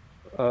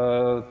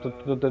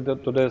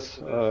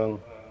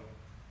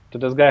 To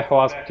this guy who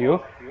asked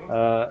you,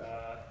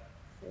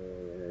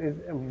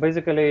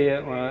 basically,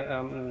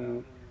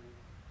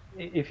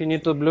 if you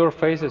need to blur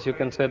faces, you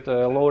can set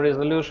a low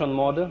resolution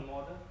mode,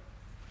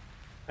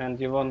 and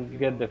you won't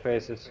get the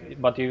faces,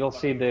 but you will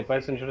see the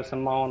passengers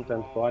amount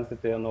and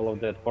quantity and all of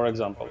that, for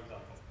example.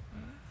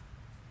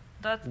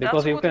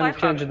 Because you can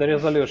change the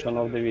resolution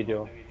of the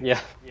video. Yeah,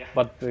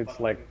 but it's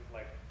like...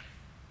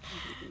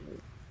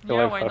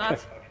 Yeah, why not?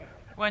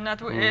 Why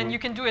not? And you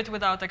can do it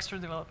without extra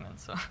development.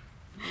 So,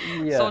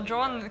 yeah. So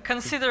John,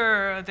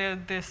 consider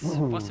this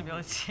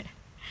possibility.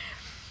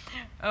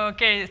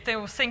 Okay,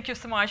 thank you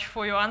so much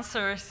for your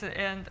answers.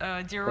 And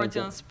dear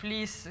audience,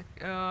 please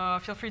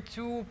feel free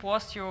to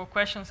post your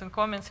questions and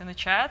comments in the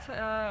chat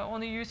on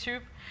the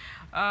YouTube.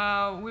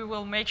 We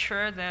will make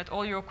sure that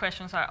all your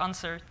questions are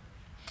answered.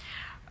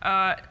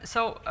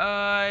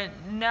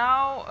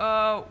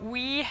 Now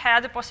we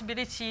had the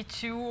possibility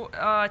to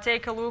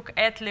take a look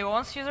at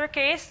Leon's user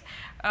case.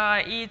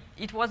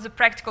 It was a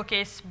practical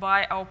case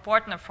by our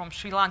partner from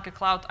Sri Lanka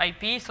Cloud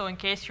IP. So in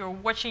case you're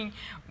watching,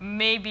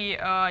 maybe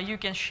you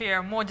can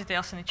share more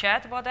details in the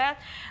chat about that.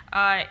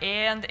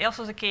 And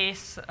also the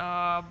case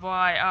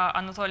by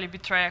Anatolii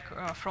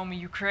Bitrek from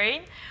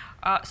Ukraine.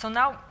 So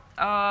now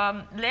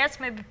let's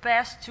maybe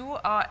pass to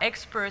our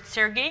expert,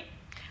 Sergey.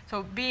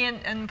 So being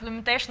an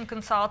implementation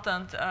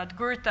consultant at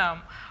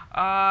Gurtam,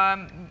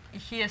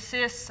 he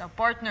assists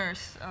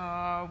partners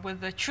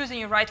with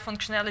choosing the right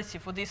functionality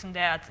for this and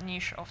that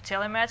niche of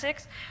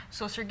telematics.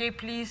 So Sergey,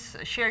 please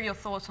share your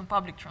thoughts on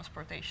public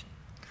transportation.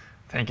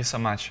 Thank you so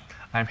much.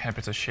 I'm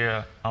happy to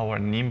share our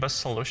NimBus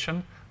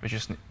solution, which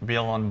is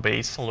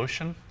Wialon-based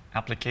solution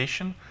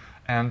application,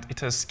 and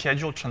it is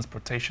scheduled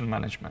transportation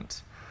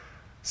management.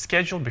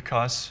 Scheduled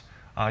because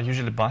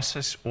usually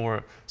buses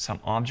or some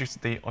objects,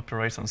 they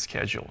operate on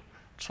schedule.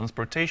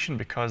 transportation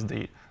because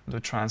they do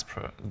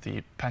transport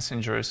the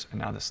passengers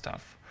and other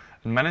stuff.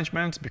 And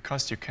management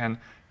because you can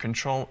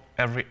control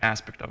every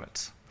aspect of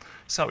it.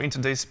 So in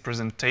today's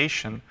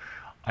presentation,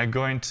 I'm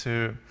going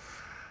to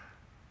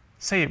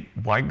say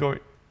why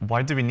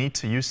do we need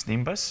to use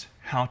NimBus,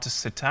 how to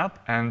set up,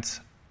 and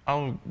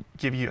I'll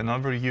give you an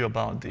overview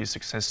about the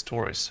success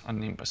stories on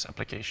NimBus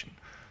application.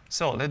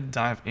 So let's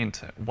dive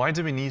into it. Why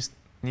do we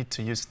need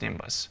to use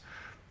NimBus?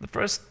 The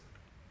first,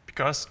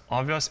 because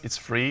obvious, it's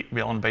free,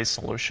 Wialon-based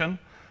solution,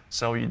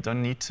 so you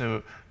don't need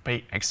to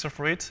pay extra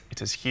for it.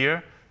 It is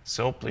here,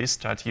 so please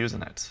start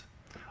using it.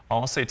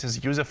 Also, it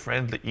is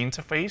user-friendly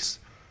interface.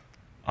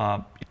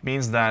 It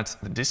means that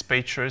the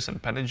dispatchers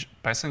and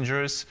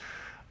passengers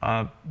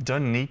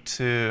don't need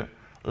to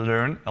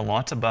learn a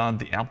lot about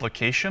the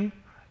application.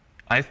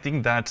 I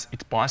think that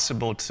it's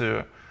possible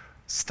to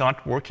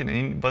start working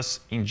in NimBus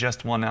in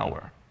just 1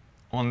 hour.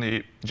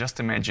 Only just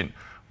imagine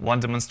one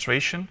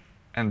demonstration,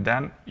 and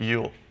then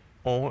you're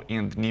all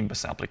in the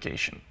NimBus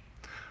application.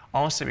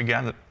 Also,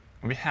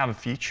 we have a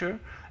feature,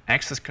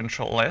 access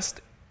control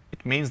list.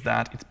 It means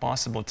that it's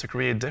possible to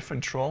create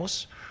different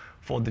roles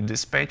for the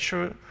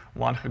dispatcher,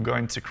 one who's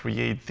going to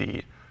create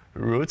the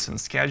routes and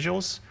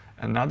schedules,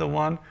 another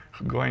one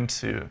who's going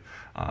to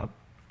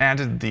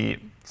add the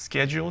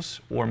schedules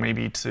or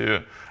maybe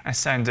to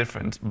assign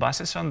different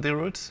buses on the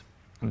route,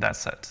 and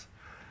that's it.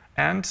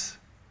 And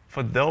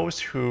for those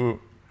who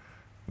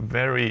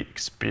very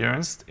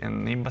experienced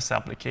in NimBus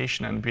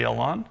application and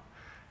Wialon,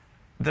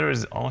 there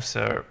is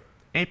also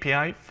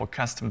API for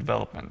custom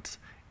development.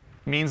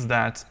 It means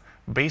that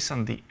based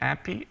on the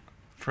API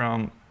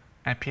from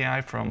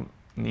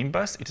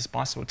NimBus, it is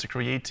possible to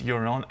create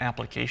your own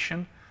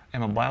application, a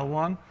mobile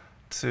one,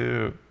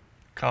 to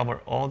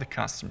cover all the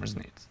customers'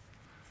 needs.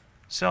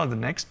 So the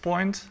next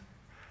point,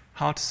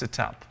 how to set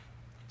up.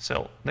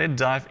 So let's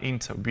dive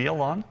into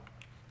Wialon.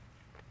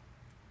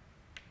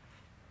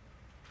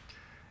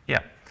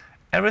 Yeah,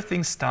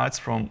 everything starts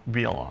from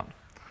Wialon.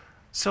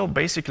 So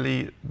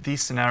basically,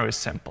 this scenario is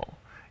simple.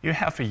 You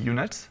have a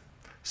unit,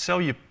 so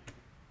you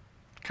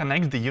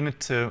connect the unit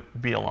to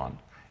Wialon,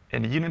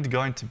 and the unit is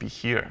going to be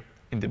here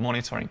in the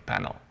monitoring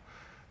panel.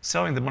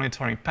 So in the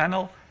monitoring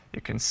panel, you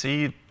can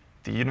see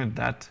the unit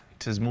that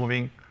it is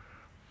moving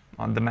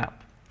on the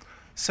map.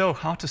 So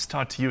how to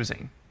start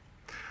using?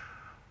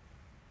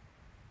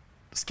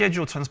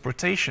 Scheduled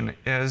transportation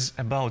is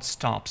about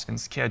stops and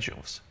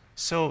schedules.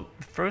 So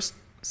the first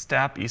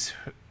step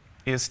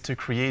is to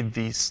create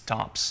these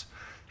stops.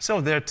 So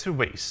there are two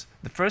ways.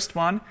 The first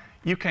one,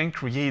 you can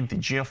create the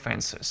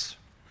geofences.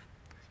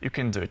 You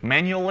can do it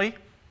manually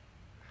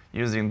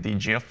using the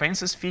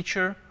geofences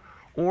feature,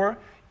 or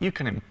you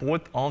can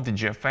import all the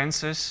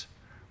geofences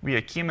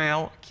via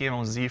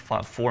KML-Z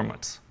file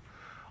format.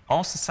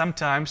 Also,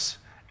 sometimes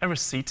every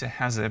city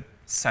has a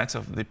set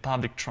of the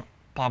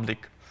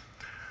public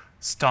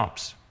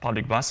stops,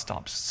 public bus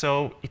stops.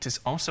 So it is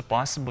also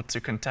possible to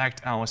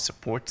contact our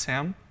support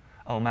team,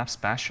 our map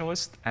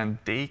specialist, and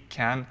they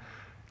can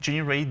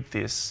generate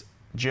these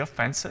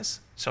geofences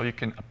so you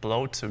can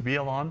upload to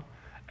Wialon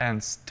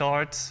and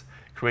start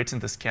creating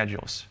the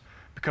schedules.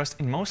 Because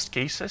in most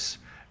cases,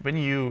 when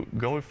you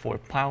go for a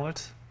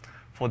pilot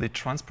for the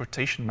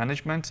transportation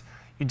management,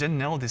 you don't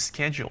know the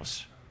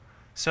schedules.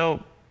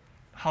 So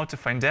how to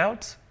find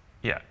out?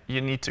 Yeah, you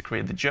need to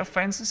create the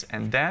geofences,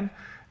 and then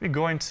we're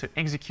going to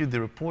execute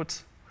the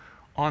report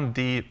on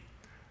the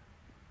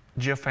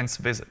geofence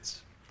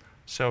visits.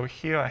 So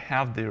here I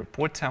have the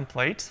report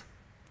template,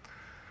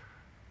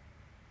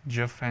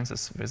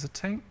 geofences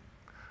visiting.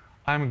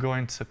 I'm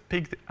going to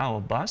pick our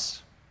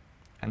bus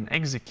and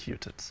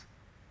execute it.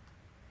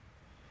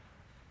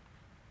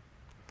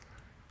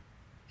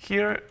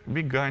 Here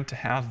we're going to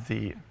have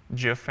the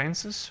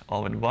geofences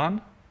all in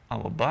one,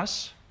 our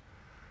bus.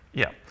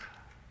 Yeah.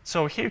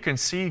 So here you can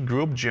see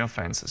group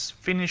geofences,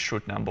 finish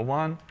route number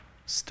 1,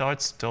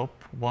 start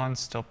stop 1,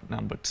 stop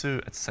number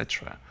 2,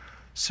 etc.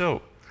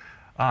 So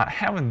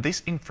having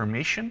this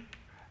information,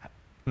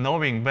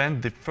 knowing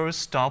when the first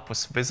stop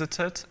was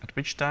visited, at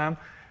which time,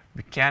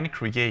 we can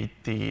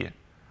create the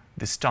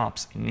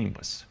stops in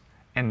NimBus.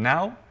 And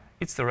now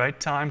it's the right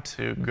time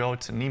to go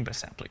to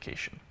NimBus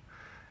application.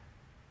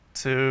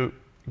 To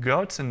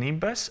go to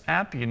NimBus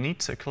app, you need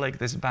to click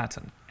this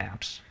button,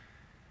 Apps.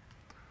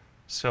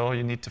 So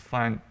you need to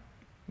find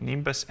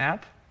NimBus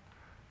app,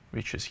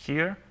 which is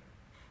here.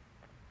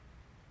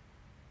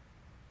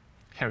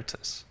 Here it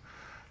is.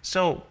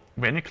 So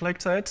when you click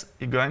to it,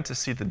 you're going to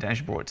see the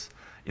dashboard.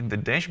 In the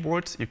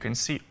dashboard, you can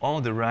see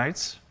all the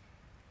rides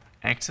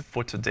active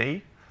for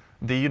today,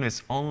 the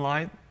units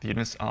online, the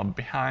units are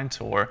behind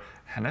or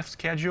ahead of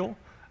schedule,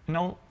 and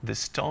all the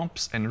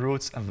stops and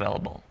routes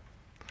available.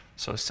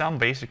 So some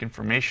basic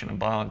information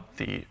about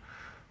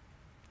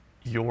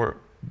your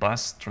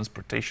bus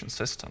transportation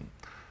system.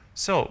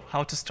 So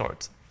how to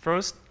start?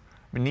 First,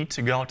 we need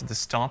to go to the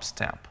Stops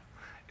tab.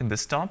 In the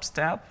Stops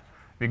tab,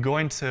 we're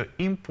going to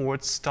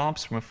import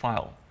stops from a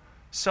file.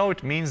 So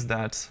it means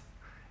that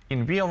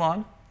in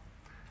Wialon,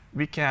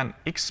 we can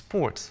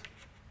export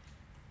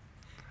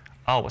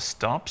our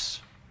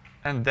stops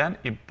and then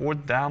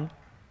import them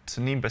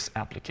to NimBus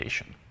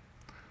application,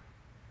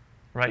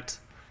 right?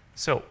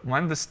 So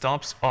when the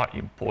stops are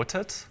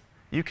imported,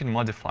 you can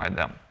modify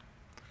them.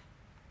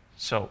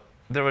 So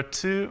there are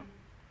two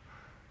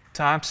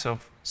types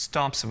of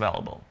stops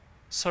available,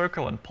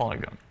 circle and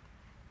polygon.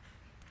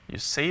 You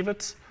save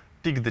it,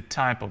 pick the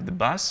type of the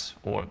bus,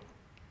 or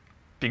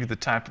pick the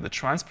type of the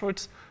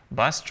transport,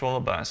 bus,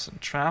 trolleybus,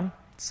 and tram,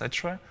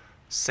 etc.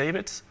 Save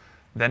it.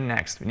 Then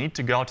next, we need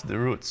to go to the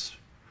routes.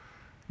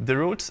 The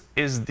route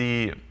is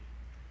the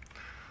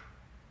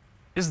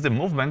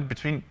movement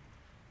between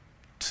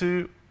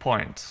 2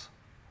 points,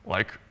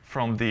 like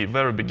from the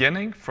very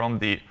beginning, from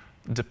the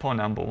depot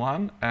number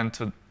 1 and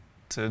to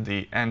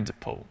the end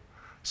depot.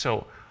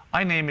 So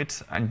I name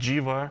it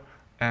Anjiva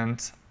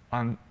and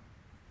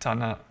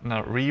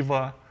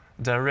Antananariva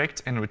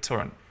direct and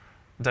return.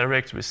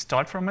 Direct, we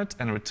start from it,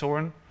 and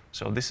return,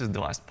 so this is the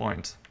last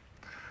point.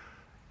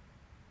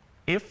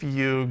 If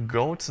you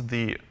go to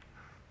the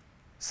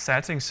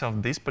settings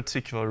of this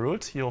particular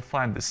route, you'll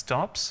find the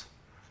stops.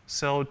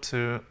 So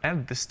to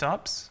add the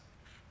stops,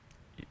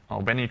 or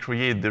when you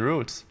create the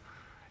route,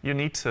 you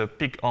need to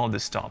pick all the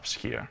stops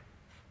here,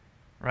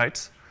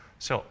 right?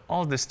 So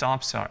all the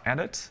stops are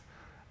added,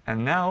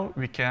 and now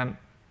we can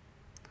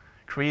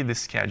create the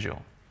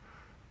schedule.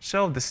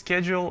 So the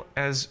schedule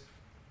is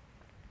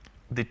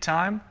the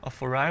time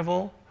of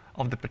arrival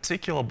of the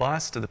particular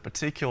bus to the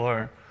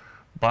particular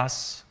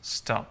bus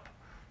stop.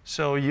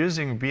 So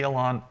using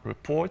Wialon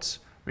reports,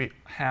 we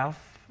have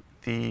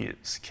the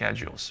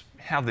schedules,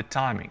 we have the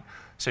timing.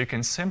 So you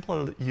can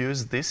simply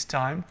use this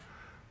time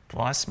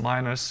plus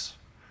minus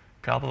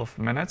a couple of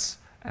minutes,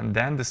 and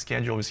then the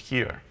schedule is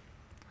here.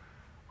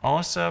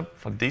 Also,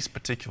 for this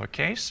particular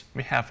case,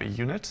 we have a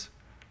unit,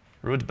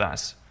 route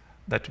bus,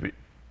 that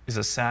is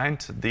assigned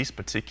to this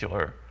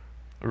particular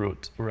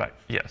route, right?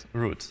 Yes,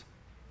 route.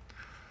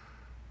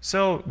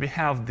 So we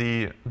have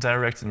the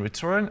direct and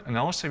return, and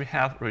also we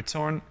have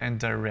return and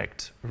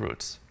direct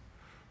routes.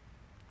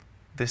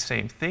 The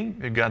same thing,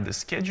 we got the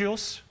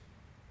schedules,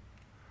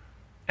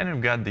 and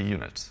we've got the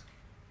unit.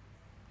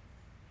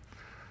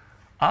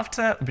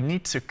 After, we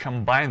need to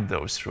combine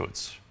those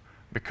routes,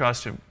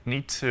 because we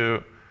need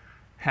to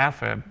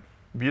have a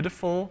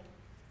beautiful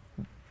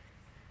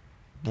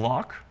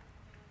block.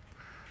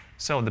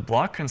 So the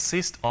block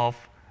consists of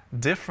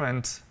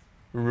different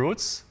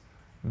routes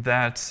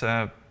that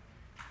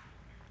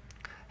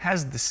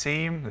have the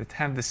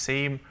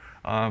same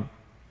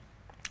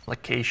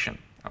location,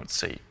 I would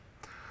say.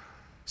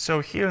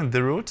 So here in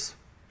the route,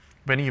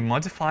 when you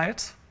modify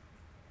it,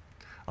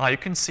 you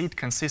can see it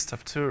consists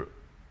of 2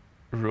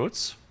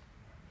 routes,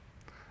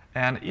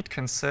 and it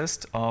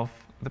consists of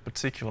the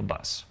particular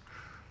bus.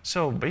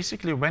 So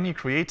basically, when you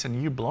create a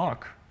new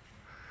block,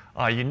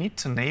 you need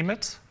to name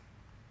it.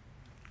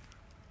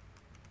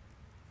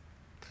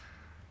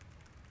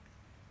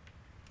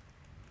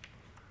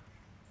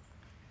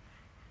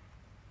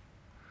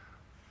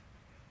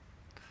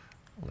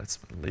 Let's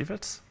leave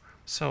it.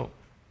 So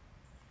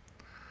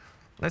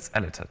let's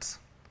edit it.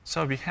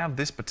 So we have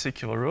this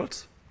particular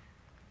route.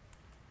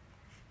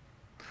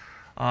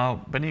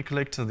 When you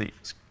click to the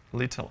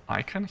little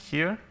icon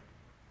here,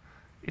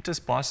 it is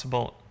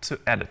possible to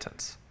edit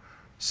it.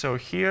 So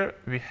here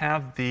we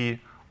have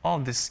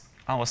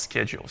our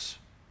schedules.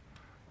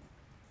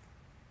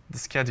 The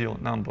schedule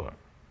number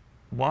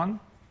 1,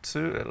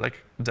 2,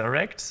 like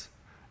direct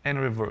and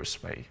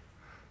reverse way.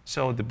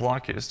 So the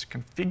block is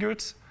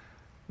configured.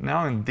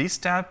 Now in this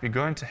tab, we're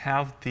going to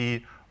have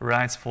the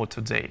rides for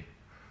today.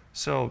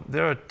 So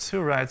there are 2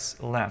 rides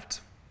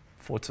left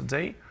for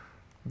today.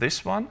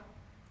 This one,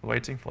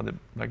 waiting for the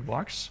black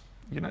box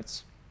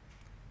units.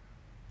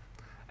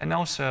 And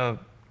also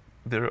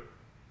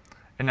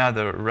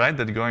another ride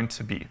that's going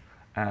to be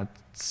at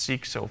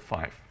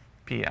 6:05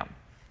 p.m.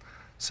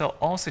 So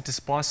also it is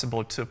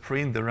possible to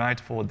print the ride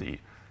for the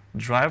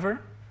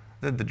driver,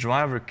 that the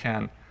driver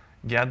can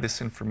get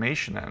this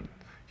information and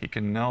he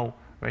can know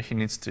where he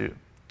needs to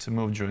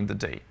move during the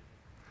day.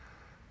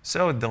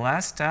 So the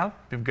last tab,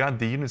 we've got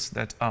the units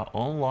that are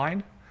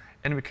online,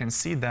 and we can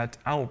see that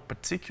our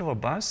particular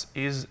bus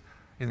is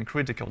in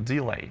critical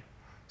delay.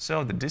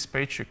 So the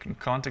dispatcher can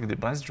contact the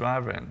bus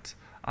driver and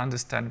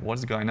understand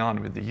what's going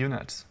on with the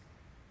unit.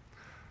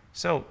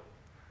 So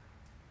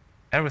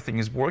everything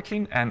is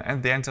working, and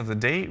at the end of the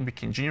day, we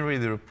can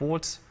generate the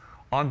reports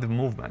on the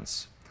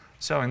movements.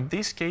 So in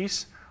this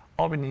case,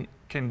 all we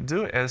can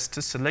do is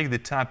to select the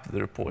type of the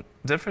report.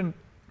 Different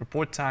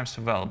report types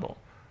available.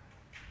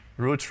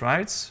 Route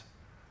rides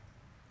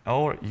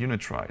or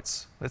unit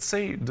rides. Let's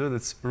say do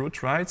this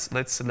route rides.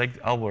 Let's select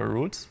our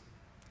route,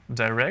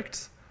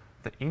 direct,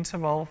 the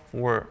interval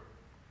for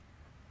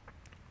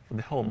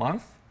the whole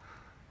month,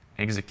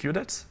 execute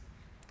it,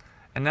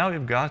 and now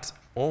we've got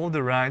all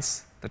the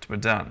rides that were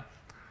done.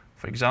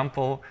 For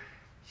example,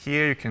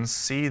 here you can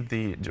see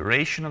the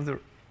duration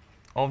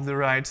of the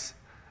rides,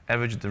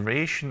 average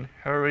duration,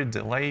 hurry,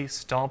 delay,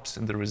 stops,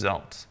 and the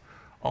result.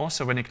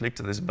 Also, when you click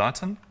to this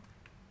button,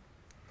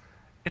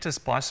 it is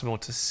possible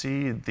to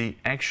see the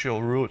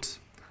actual route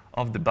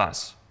of the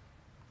bus.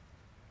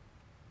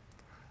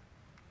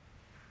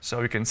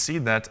 So you can see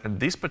that at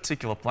this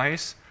particular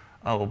place,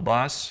 our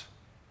bus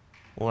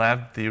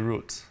left the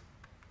route.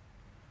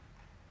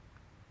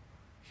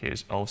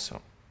 Here's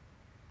also.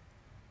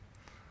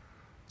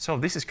 So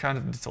this is kind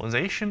of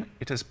digitalization.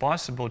 It is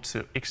possible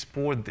to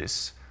export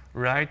this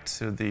right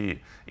to the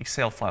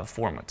Excel file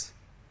format.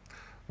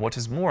 What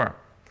is more,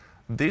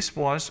 this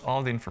was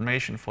all the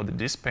information for the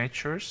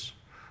dispatchers,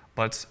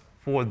 but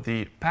for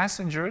the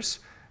passengers,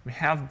 we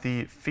have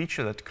the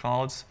feature that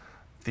calls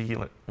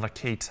the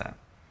locator.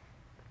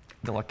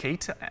 The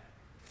locator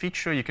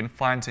feature you can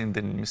find in the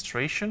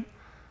administration,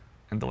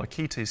 and the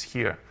locator is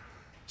here.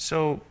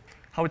 So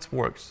how it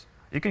works?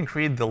 You can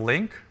create the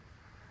link,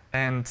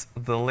 and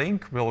the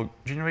link will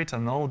generate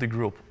an all the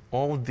group.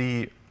 All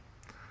the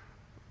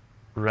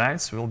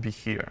rights will be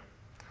here.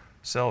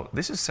 So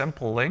this is a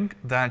simple link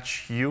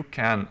that you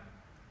can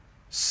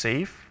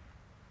save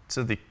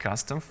to the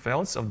custom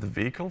fields of the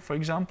vehicle, for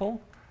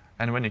example.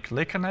 And when you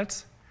click on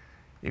it,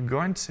 you're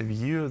going to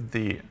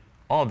view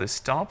all the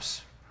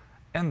stops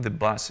and the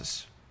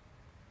buses.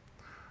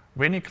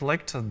 When you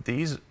click on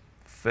these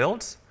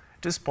fields,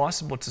 it is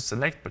possible to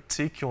select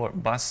particular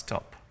bus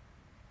stop.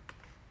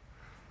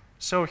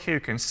 So here you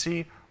can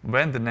see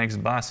when the next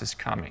bus is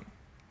coming.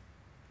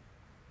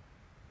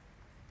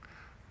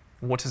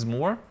 What is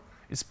more,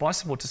 it's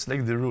possible to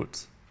select the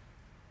route.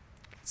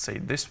 Let's say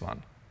this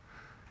one.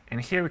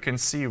 And here we can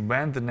see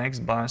when the next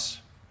bus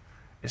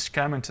is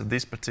coming to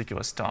this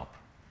particular stop.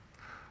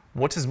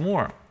 What is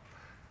more,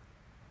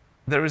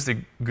 there is a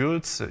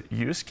good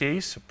use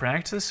case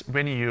practice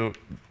when you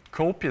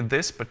copy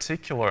this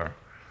particular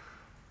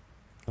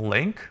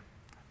link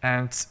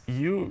and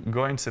you're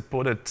going to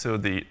put it to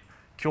the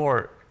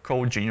QR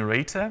code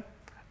generator,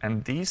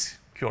 and these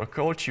QR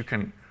codes you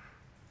can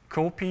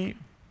copy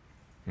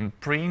and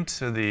print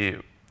to the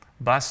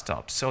bus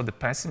stop. So the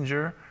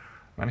passenger,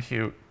 when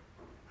he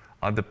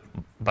at the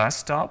bus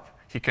stop,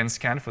 he can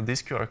scan for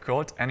this QR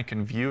code and he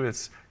can view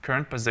its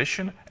current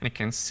position and he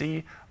can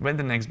see when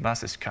the next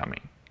bus is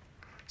coming.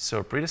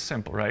 So pretty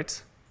simple,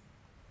 right?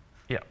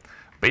 Yeah,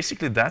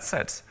 basically that's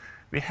it.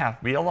 We have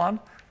Wialon,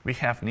 we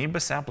have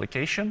NimBus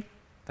application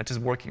that is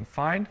working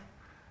fine,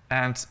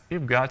 and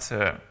we've got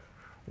a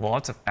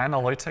lot of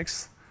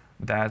analytics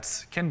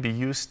that can be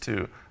used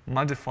to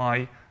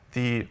modify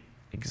the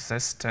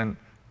existing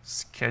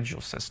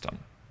schedule system.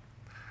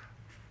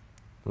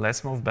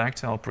 Let's move back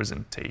to our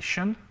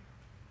presentation.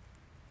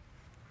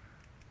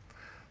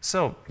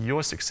 So,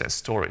 your success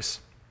stories.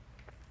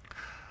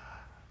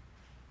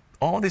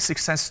 All the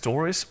success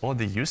stories or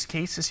the use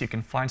cases you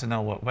can find on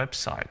our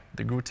website,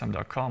 the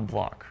Gurtam.com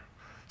blog.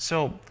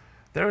 So,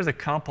 there is a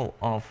couple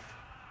of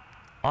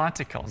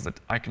articles that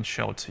I can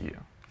show to you.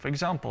 For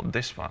example,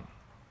 this one.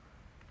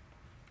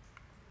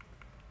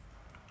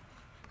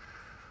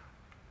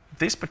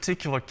 This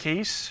particular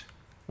case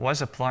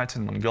was applied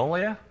in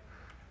Mongolia.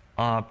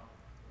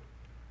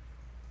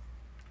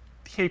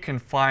 Here you can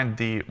find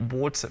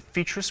what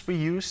features we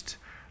used,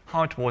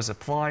 how it was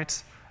applied,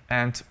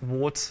 and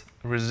what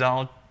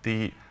result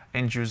the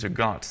end user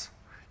got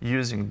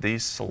using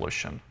this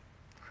solution.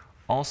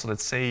 Also,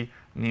 let's say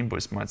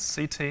NimBus Smart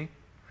City.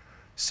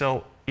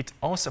 So it's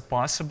also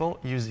possible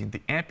using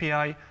the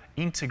API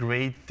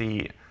integrate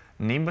the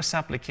NimBus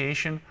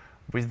application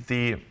with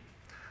the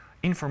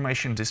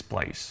information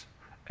displays.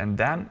 And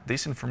then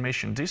this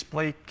information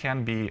display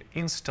can be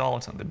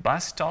installed on the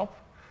bus stop,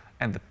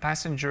 and the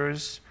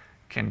passengers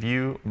can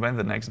view when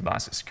the next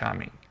bus is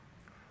coming.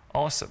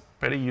 Also,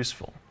 pretty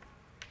useful.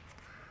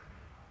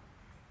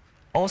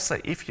 Also,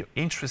 if you're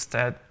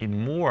interested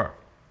in more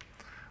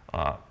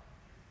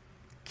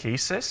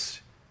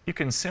cases, you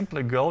can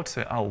simply go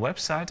to our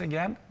website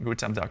again,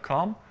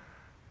 Gurtam.com,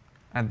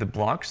 and the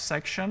blog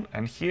section,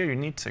 and here you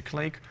need to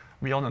click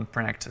Wialon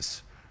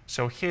Practice.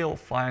 So here you'll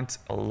find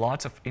a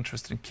lot of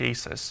interesting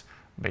cases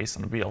based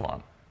on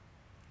Wialon.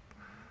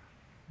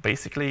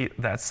 Basically,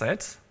 that's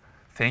it.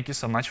 Thank you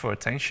so much for your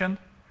attention.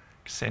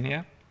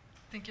 Kseniya?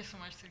 Thank you so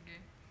much, Sergey.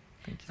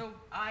 Thank you. So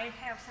I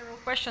have several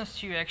questions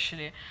to you,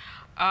 actually.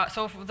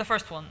 So the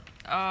first one,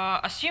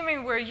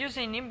 assuming we're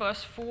using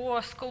NimBus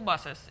for school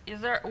buses,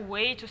 is there a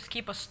way to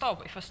skip a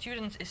stop if a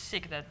student is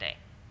sick that day?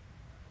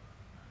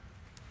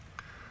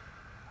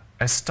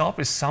 A stop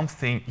is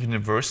something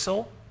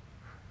universal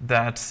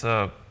that,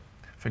 for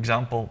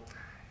example,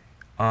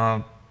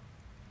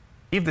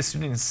 if the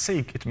student is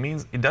sick,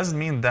 it doesn't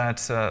mean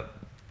that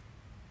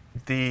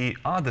the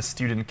other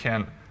student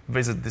can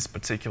visit this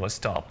particular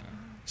stop.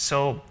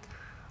 So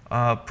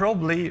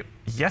probably,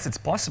 yes, it's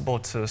possible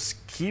to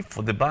skip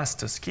for the bus,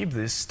 to skip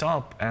this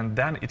stop, and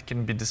then it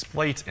can be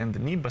displayed in the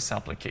NimBus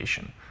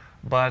application.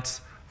 But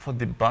for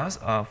the bus,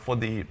 for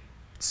the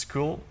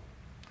school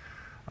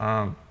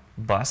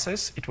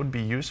buses, it would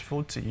be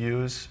useful to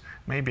use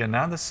maybe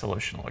another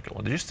solution, like a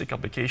logistic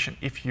application,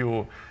 if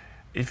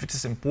it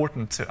is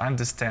important to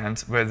understand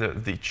whether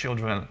the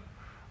children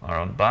are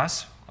on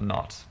bus or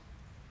not.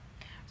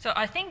 So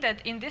I think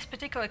that in this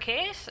particular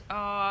case,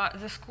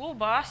 the school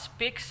bus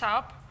picks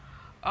up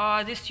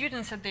the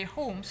students at their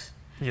homes.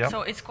 Yep.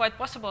 So it's quite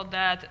possible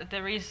that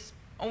there is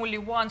only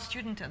one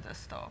student at the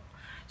stop.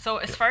 So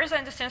as far as I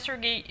understand,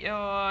 Sergey,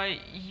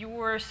 you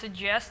were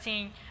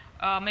suggesting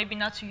maybe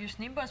not to use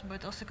NimBus,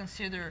 but also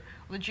consider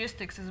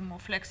logistics as a more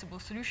flexible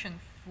solution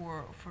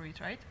for it,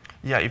 right?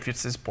 Yeah, if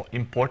it's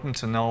important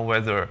to know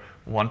whether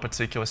one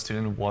particular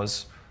student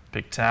was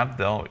picked up,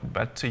 though,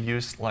 better to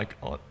use like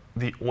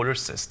the order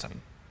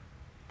system,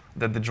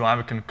 that the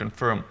driver can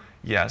confirm,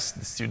 yes,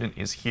 the student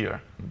is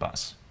here in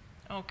bus.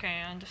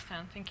 Okay, I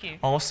understand. Thank you.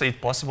 Also, it's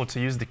possible to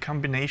use the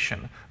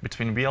combination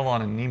between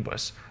Wialon and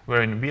NimBus,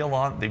 where in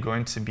Wialon they're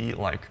going to be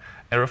like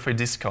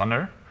RFID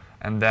scanner,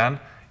 and then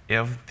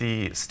if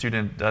the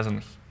student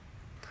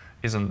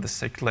isn't the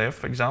sick leave,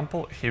 for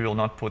example, he will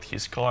not put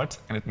his card,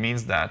 and it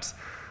means that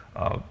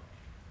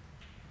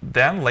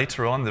then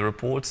later on the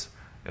report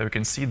we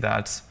can see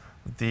that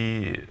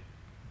the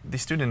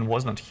student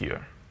was not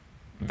here.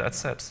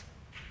 That's it.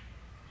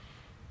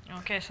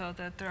 Okay, so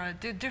that there are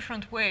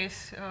different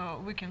ways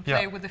we can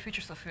play with the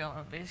features of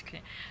Wialon,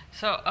 basically.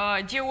 So,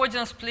 dear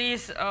audience,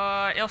 please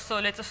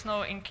also let us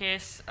know in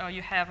case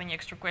you have any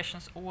extra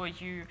questions or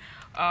you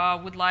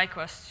would like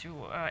us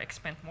to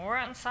expand more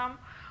on some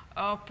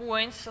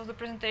points of the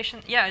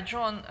presentation. Yeah,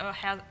 John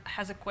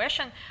has a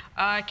question.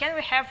 Can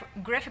we have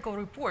graphical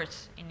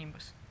reports in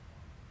NimBus?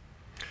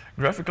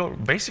 Graphical,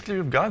 basically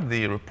we've got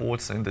the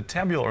reports in the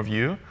tabular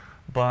view,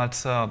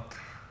 but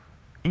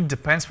it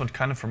depends what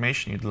kind of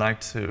information you'd like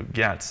to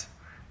get.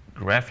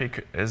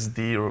 Graphic is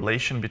the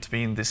relation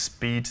between the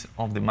speed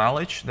of the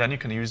mileage, then you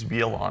can use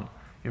Wialon.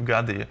 You've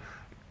got the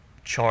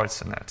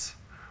charts in it.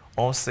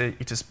 Also,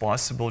 it is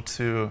possible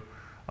to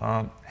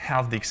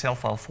have the Excel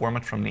file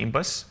format from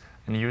NimBus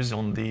and use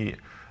on the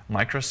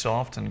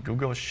Microsoft and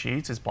Google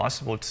Sheets. It's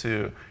possible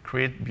to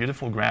create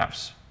beautiful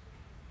graphs.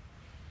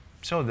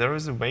 So there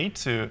is a way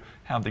to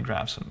have the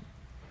graphs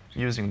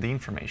using the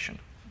information.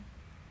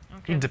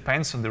 Okay. It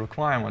depends on the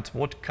requirement,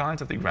 what kind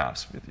of the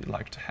graphs would you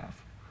like to have.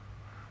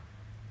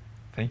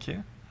 Thank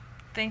you.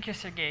 Thank you,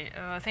 Sergey.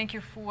 Thank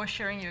you for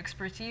sharing your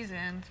expertise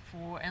and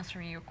for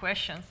answering your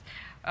questions,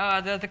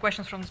 the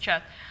questions from the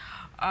chat.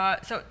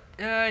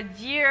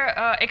 Dear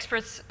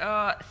experts,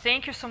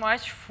 thank you so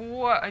much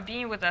for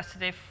being with us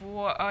today,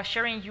 for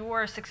sharing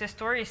your success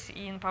stories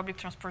in public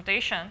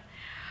transportation.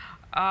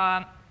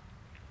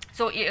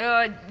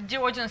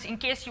 Dear audience, in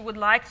case you would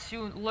like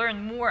to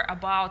learn more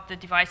about the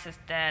devices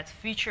that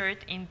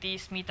featured in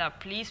this meetup,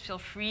 please feel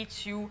free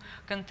to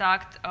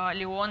contact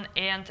Leon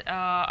and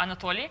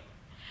Anatolii.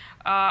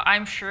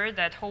 I'm sure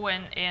that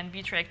Howen and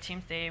Bitrek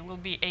teams, they will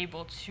be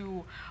able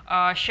to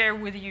share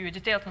with you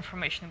detailed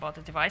information about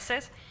the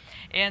devices.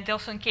 And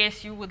also, in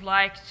case you would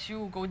like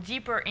to go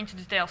deeper into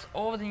details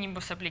of the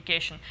NimBus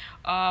application,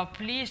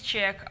 please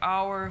check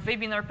our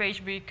webinar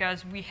page,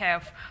 because we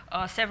have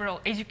several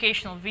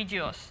educational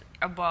videos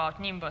about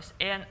NimBus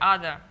and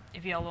other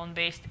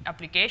Wialon-based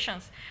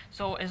applications.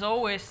 So, as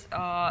always,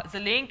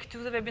 the link to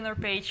the webinar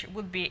page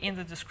would be in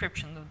the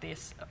description of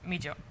this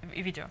video.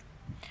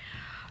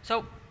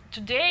 So,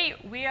 today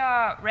we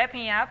are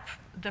wrapping up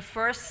the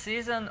first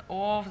season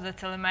of the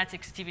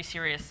Telematics TV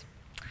series.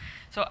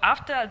 So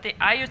after the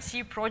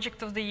IoT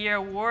Project of the Year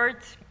award,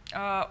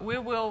 we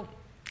will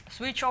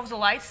switch off the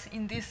lights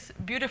in this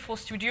beautiful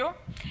studio,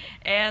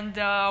 and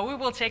we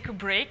will take a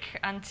break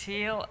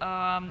until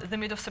the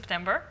mid of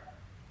September.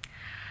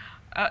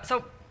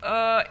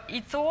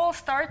 It all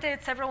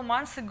started several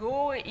months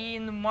ago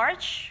in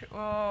March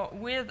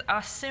with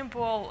a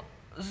simple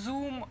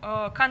Zoom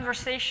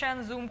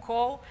conversation, Zoom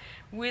call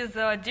with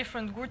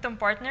different Gurtam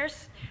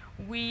partners.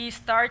 We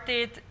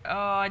started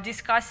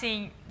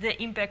discussing the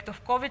impact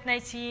of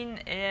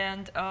COVID-19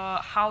 and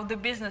how the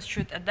business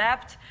should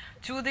adapt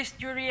to this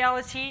new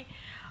reality.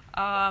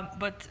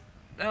 But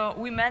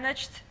we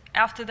managed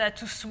after that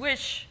to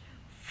switch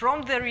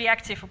from the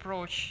reactive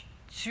approach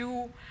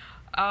to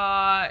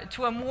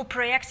a more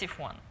proactive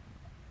one.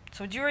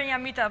 So during our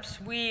meetups,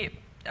 we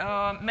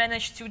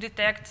managed to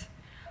detect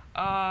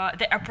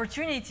the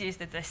opportunities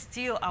that are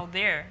still out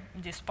there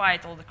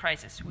despite all the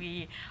crisis.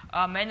 We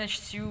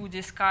managed to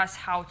discuss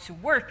how to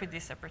work with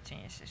these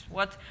opportunities,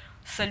 what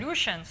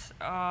solutions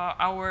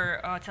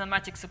our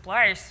telematic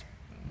suppliers,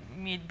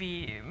 may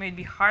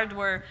be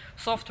hardware,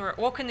 software,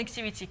 or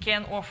connectivity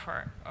can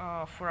offer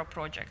for our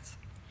projects.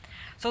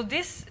 So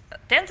this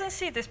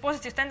tendency, this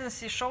positive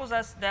tendency, shows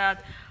us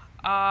that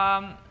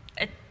a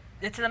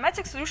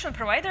telematic solution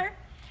provider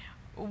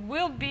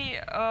will be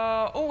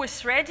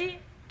always ready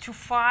to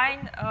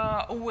find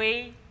a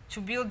way to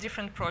build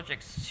different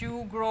projects,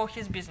 to grow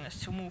his business,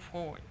 to move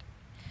forward.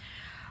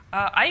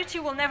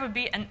 IoT will never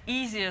be an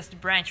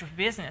easiest branch of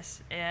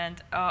business,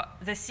 and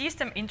the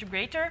system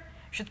integrator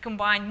should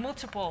combine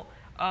multiple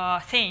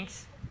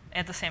things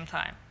at the same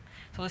time.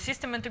 So the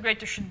system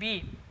integrator should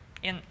be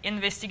an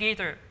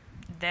investigator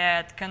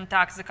that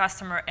contacts the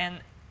customer and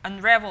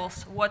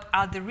unravels what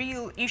are the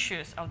real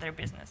issues of their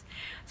business.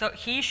 So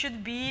he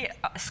should be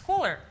a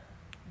scholar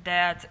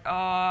that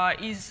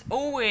is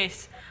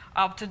always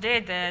up to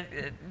date,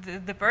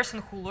 the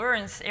person who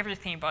learns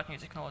everything about new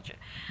technology.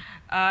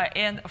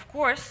 And of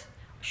course,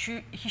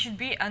 he should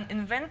be an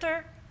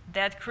inventor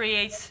that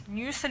creates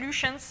new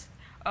solutions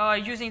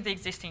using the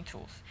existing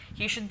tools.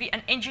 He should be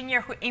an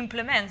engineer who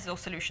implements those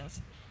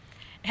solutions.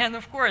 And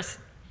of course,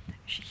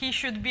 he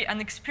should be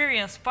an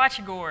experienced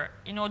partygoer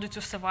in order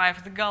to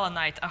survive the gala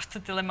night after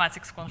the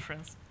Telematics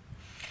conference.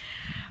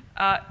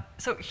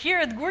 So here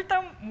at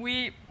Gurtam,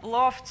 we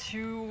love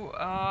to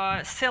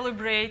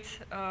celebrate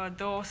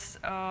those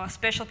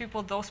special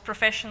people, those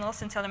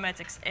professionals in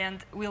telematics,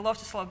 and we love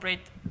to celebrate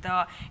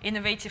the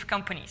innovative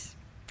companies.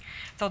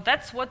 So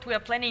that's what we are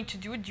planning to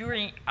do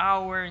during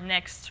our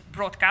next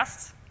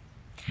broadcasts.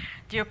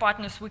 Dear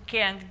partners, we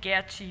can't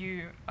get to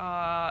you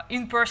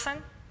in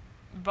person,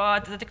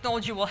 but the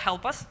technology will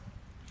help us.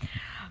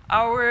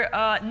 Our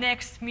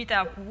next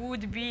meetup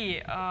would be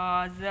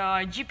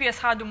the GPS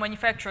hardware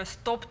manufacturers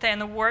top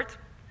 10 award.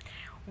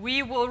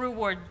 We will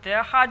reward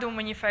the hardware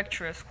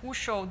manufacturers who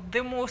showed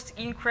the most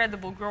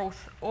incredible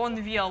growth on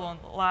Wialon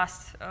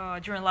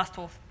during the last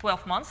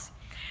 12 months.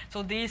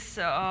 So this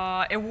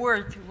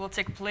award will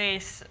take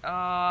place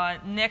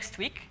next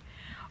week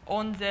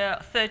on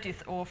the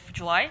 30th of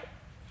July.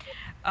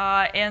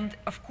 And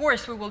of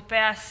course, we will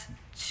pass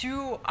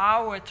to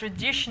our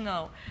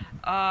traditional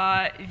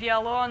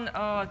Wialon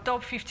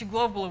Top 50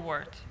 Global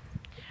Award.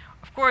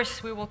 Of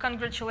course, we will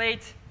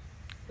congratulate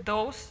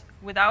those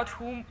without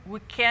whom we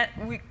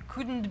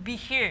couldn't be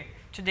here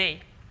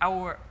today,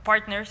 our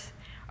partners,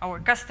 our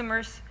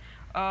customers,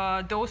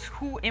 those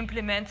who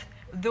implement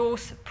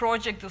those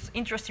projects, those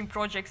interesting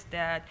projects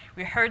that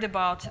we heard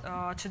about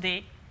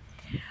today.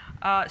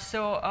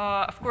 So,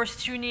 of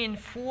course, tune in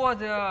for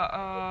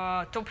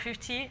the Top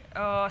 50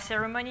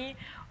 ceremony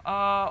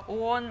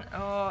on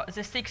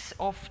the 6th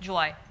of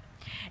July.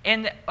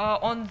 And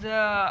on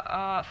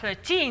the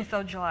 13th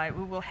of July,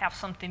 we will have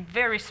something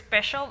very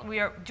special. We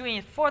are doing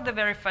it for the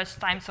very first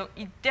time, so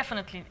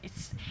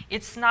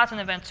it's not an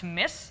event to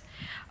miss.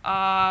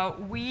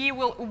 We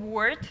will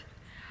award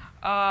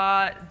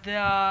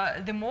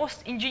the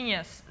most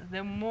ingenious,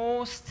 the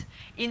most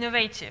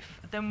innovative,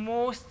 the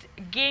most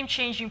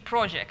game-changing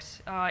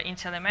projects in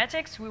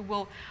telematics. We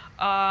will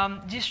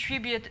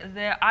distribute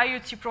the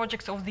IoT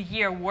Projects of the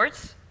Year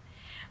awards.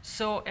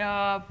 So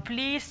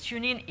please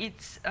tune in.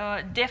 It's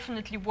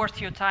definitely worth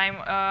your time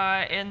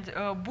and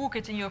book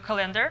it in your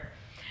calendar.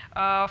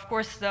 Of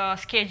course, the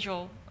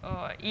schedule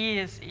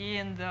is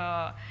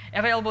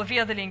available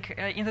via the link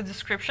in the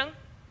description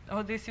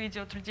of this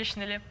video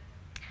traditionally.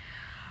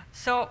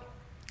 So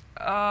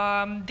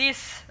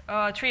these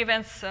 3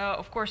 events,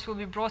 of course, will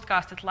be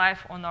broadcasted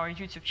live on our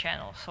YouTube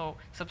channel. So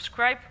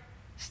subscribe,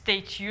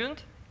 stay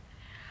tuned.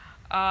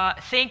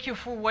 Thank you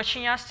for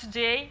watching us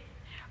today.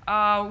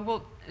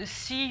 We'll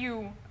see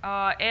you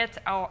at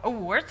our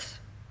awards.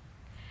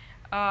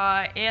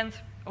 And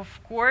of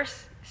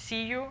course,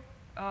 see you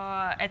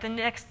at the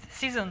next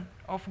season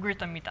of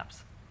Gurtam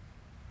Meetups.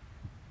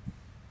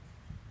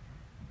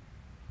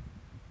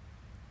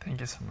 Thank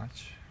you so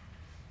much.